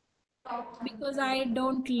reflect, because I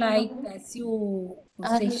don't like passive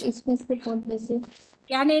session.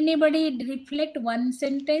 Can anybody reflect one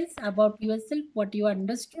sentence about yourself, what you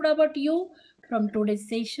understood about you from today's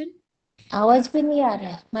session? आवाज भी नहीं आ रहा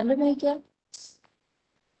है, मालूम है क्या?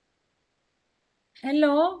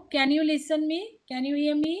 Hello, can you listen me? Can you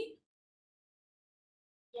hear me?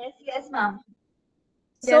 Yes, ma'am.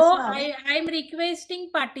 So Yes, ma'am. I'm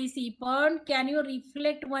requesting participant, can you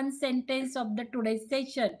reflect one sentence of the today's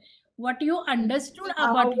session? What you understood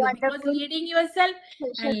about you, because Wonderful leading yourself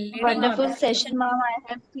and session. leading Wonderful others. session, ma'am. I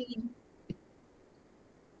have seen.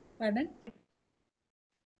 Pardon?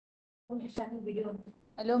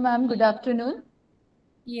 Hello, ma'am. Good afternoon.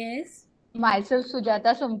 Yes. Myself,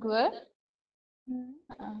 Sujata Somkuar.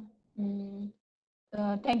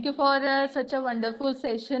 Thank you for such a wonderful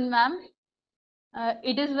session, ma'am.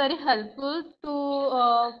 It is very helpful to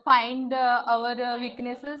find our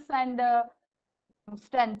weaknesses and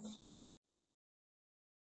strengths.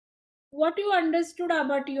 What you understood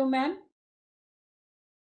about you, ma'am?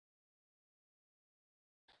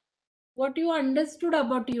 What you understood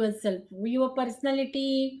about yourself, your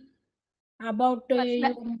personality, about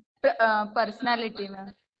you. Personality,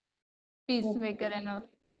 ma'am. Peacemaker and all.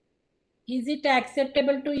 Is it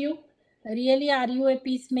acceptable to you? Really, are you a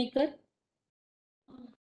peacemaker?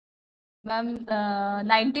 Ma'am,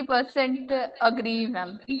 90% agree,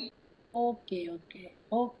 ma'am. Okay, okay,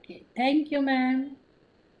 okay. Thank you, ma'am.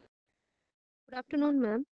 Good afternoon,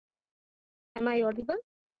 ma'am. Am I audible?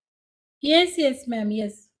 Yes, yes, ma'am.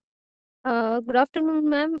 Yes. Good afternoon,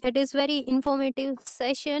 ma'am. It is very informative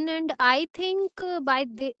session, and I think by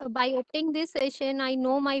opting this session, I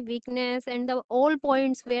know my weakness and the all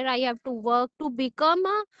points where I have to work to become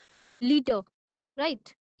a leader,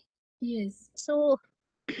 right? Yes. So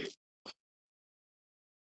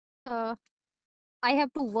I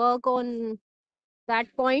have to work on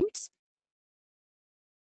that points.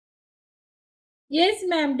 Yes,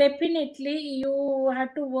 ma'am, definitely. You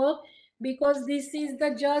have to work, because this is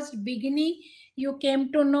the just beginning. You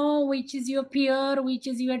came to know which is your peer, which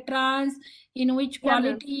is your trans, in which Yeah, ma'am.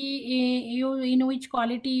 quality in which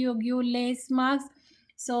quality you give less marks.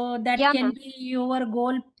 So that Yeah, can ma'am. be your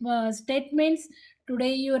goal statements.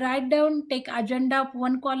 Today you write down, take agenda of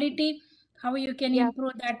one quality, how you can Yeah.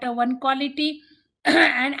 improve that one quality,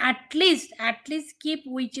 and at least keep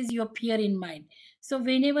which is your peer in mind. So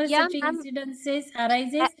whenever Yeah, such ma'am. incidences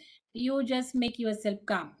arises, you just make yourself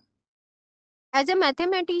calm. As a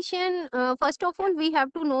mathematician, first of all, we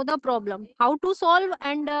have to know the problem, how to solve,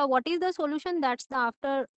 and what is the solution. That's the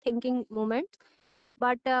after thinking moment.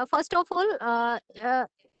 But first of all,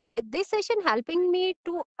 this session helping me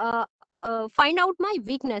to find out my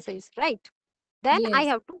weaknesses, right? Then I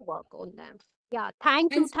Yes. have to work on them. Yeah,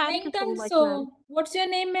 thank And you so strengthen. much, ma'am. So, what's your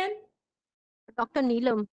name, ma'am? Dr.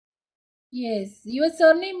 Neelam. Yes, your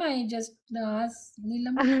surname I just asked.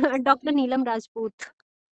 Neelam. Dr. Surname? Neelam Rajput.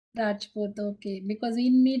 Rajput. Okay, because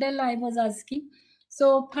in middle I was asking.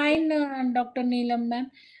 So fine, Dr. Neelam, ma'am.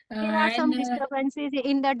 There are some And disturbances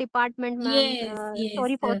in the department, ma'am. yes, yes.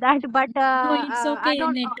 Sorry for that, but No, it's okay. I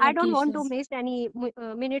Network don't want to issues. miss any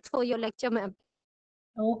minutes for your lecture, ma'am.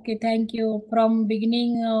 Okay, thank you. From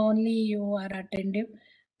beginning only you are attentive.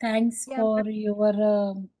 Thanks Yeah, for ma'am.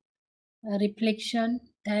 your reflection.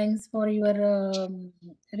 Thanks for your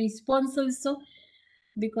response also,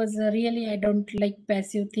 because really I don't like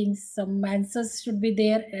passive things. Some answers should be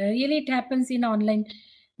there. Really, it happens in online,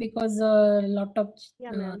 because a lot of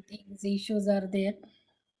Yeah, ma'am. things, issues are there.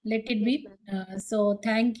 Let it Yes, be. ma'am. So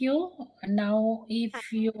thank you. Now,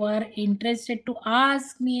 if you are interested to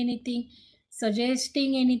ask me anything,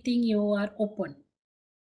 suggesting anything, you are open.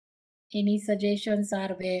 Any suggestions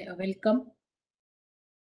are welcome.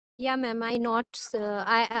 Yeah, ma'am. I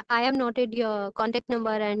have noted your contact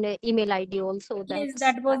number and email ID also. Yes, That's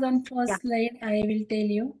that was on yeah. first slide. I will tell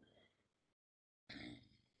you.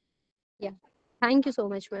 Thank you so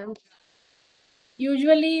much, ma'am.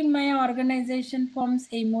 Usually, my organization forms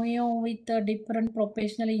MOU with different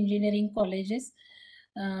professional engineering colleges,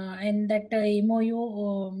 and that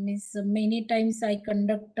MOU means many times I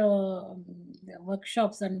conduct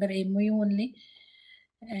workshops under MOU only,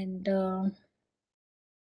 and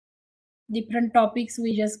different topics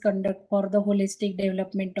we just conduct for the holistic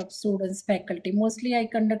development of students, faculty. Mostly I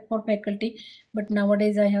conduct for faculty, but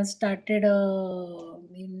nowadays I have started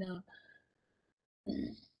in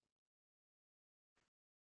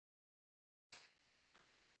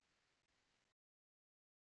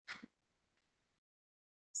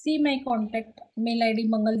see my contact mail ID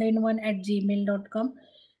mangaldain1@gmail.com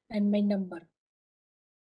and my number.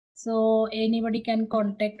 So anybody can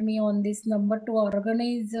contact me on this number to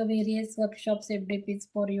organize various workshops, FDPs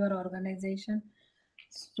for your organization,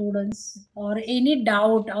 students, or any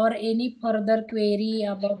doubt or any further query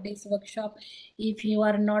about this workshop. If you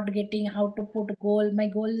are not getting how to put goal, my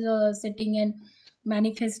goal setting and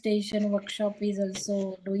manifestation workshop is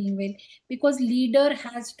also doing well, because leader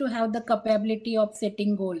has to have the capability of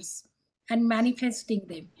setting goals and manifesting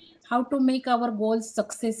them. How to make our goals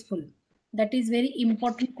successful, that is very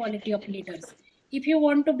important quality of leaders. If you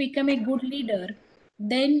want to become a good leader,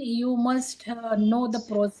 then you must know the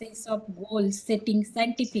process of goal setting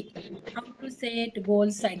scientific, how to set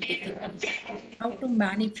goals scientifically, how to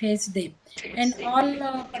manifest them. And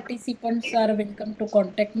all participants are welcome to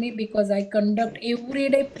contact me, because I conduct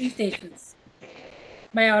everyday pre-sessions.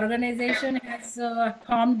 My organization has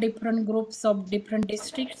formed different groups of different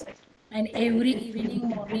districts, and every evening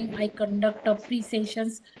morning I conduct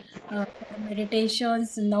pre-sessions for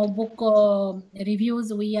meditations. Now book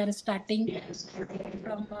reviews we are starting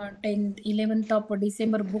from 10th 11th of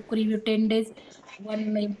December, book review 10 days.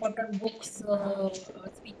 One important books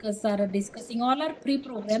speakers are discussing. All are free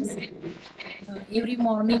programs. Every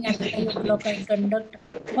morning at 5 o'clock I conduct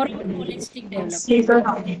for our holistic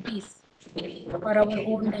development, peace, for our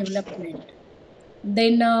own development.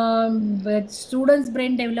 Then with students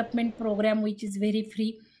brain development program, which is very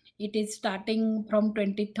free. It is starting from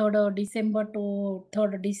 23rd of December to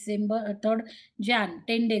 3rd December, 3rd Jan,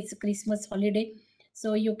 10 days Christmas holiday.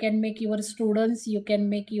 So you can make your students, you can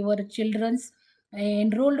make your children's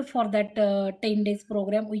enrolled for that 10 days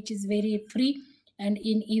program, which is very free, and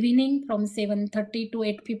in evening from 7:30 to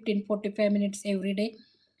 8:15, 45 minutes every day.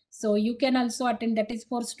 So you can also attend. That is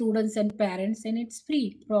for students and parents, and it's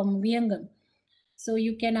free from Viangam. So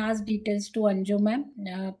you can ask details to Anju ma'am.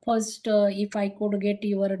 First, if I could get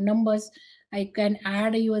your numbers, I can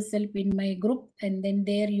add yourself in my group, and then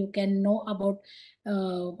there you can know about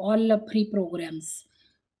all the free programs.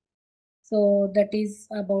 So that is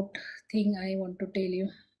about thing I want to tell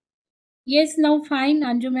you. Yes, now fine,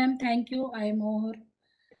 Anju ma'am. Thank you. I am over.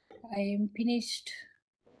 I am finished.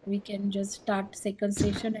 We can just start second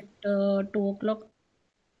session at 2 o'clock.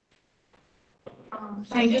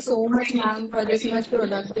 Thank you so much, ma'am, for this much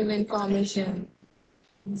productive information,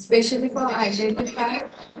 especially for identify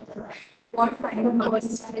what kind of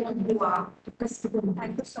person you are.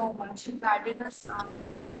 Thank you so much. You guided us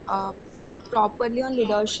uh, properly on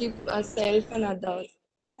leadership, self, and others.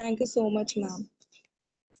 Thank you so much, ma'am.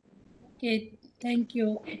 Okay, thank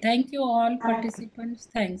you. Thank you all participants.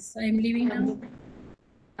 Thanks. I am leaving now.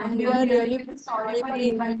 And we are really sorry for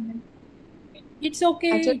the It's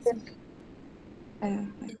okay. It's okay.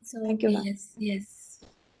 It's Thank you, okay. ma'am. Yes, yes.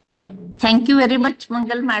 Thank you very much,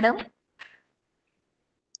 Mangal madam.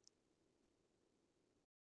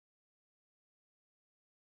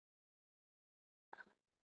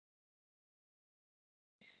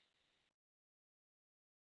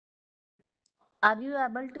 Are you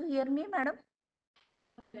able to hear me, madam?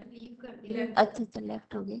 अच्छा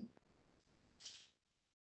left हो गई.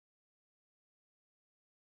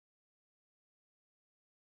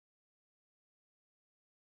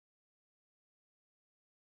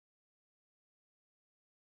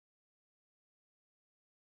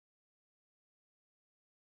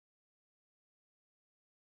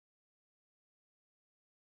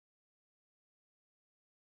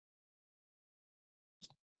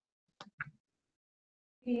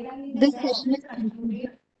 This session is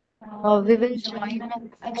concluded. We will join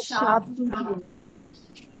at sharp 2 p.m.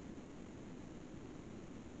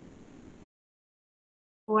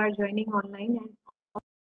 Who are joining online and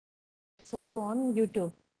also on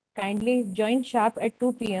YouTube. Kindly join sharp at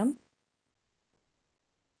 2 p.m.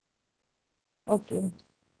 Okay.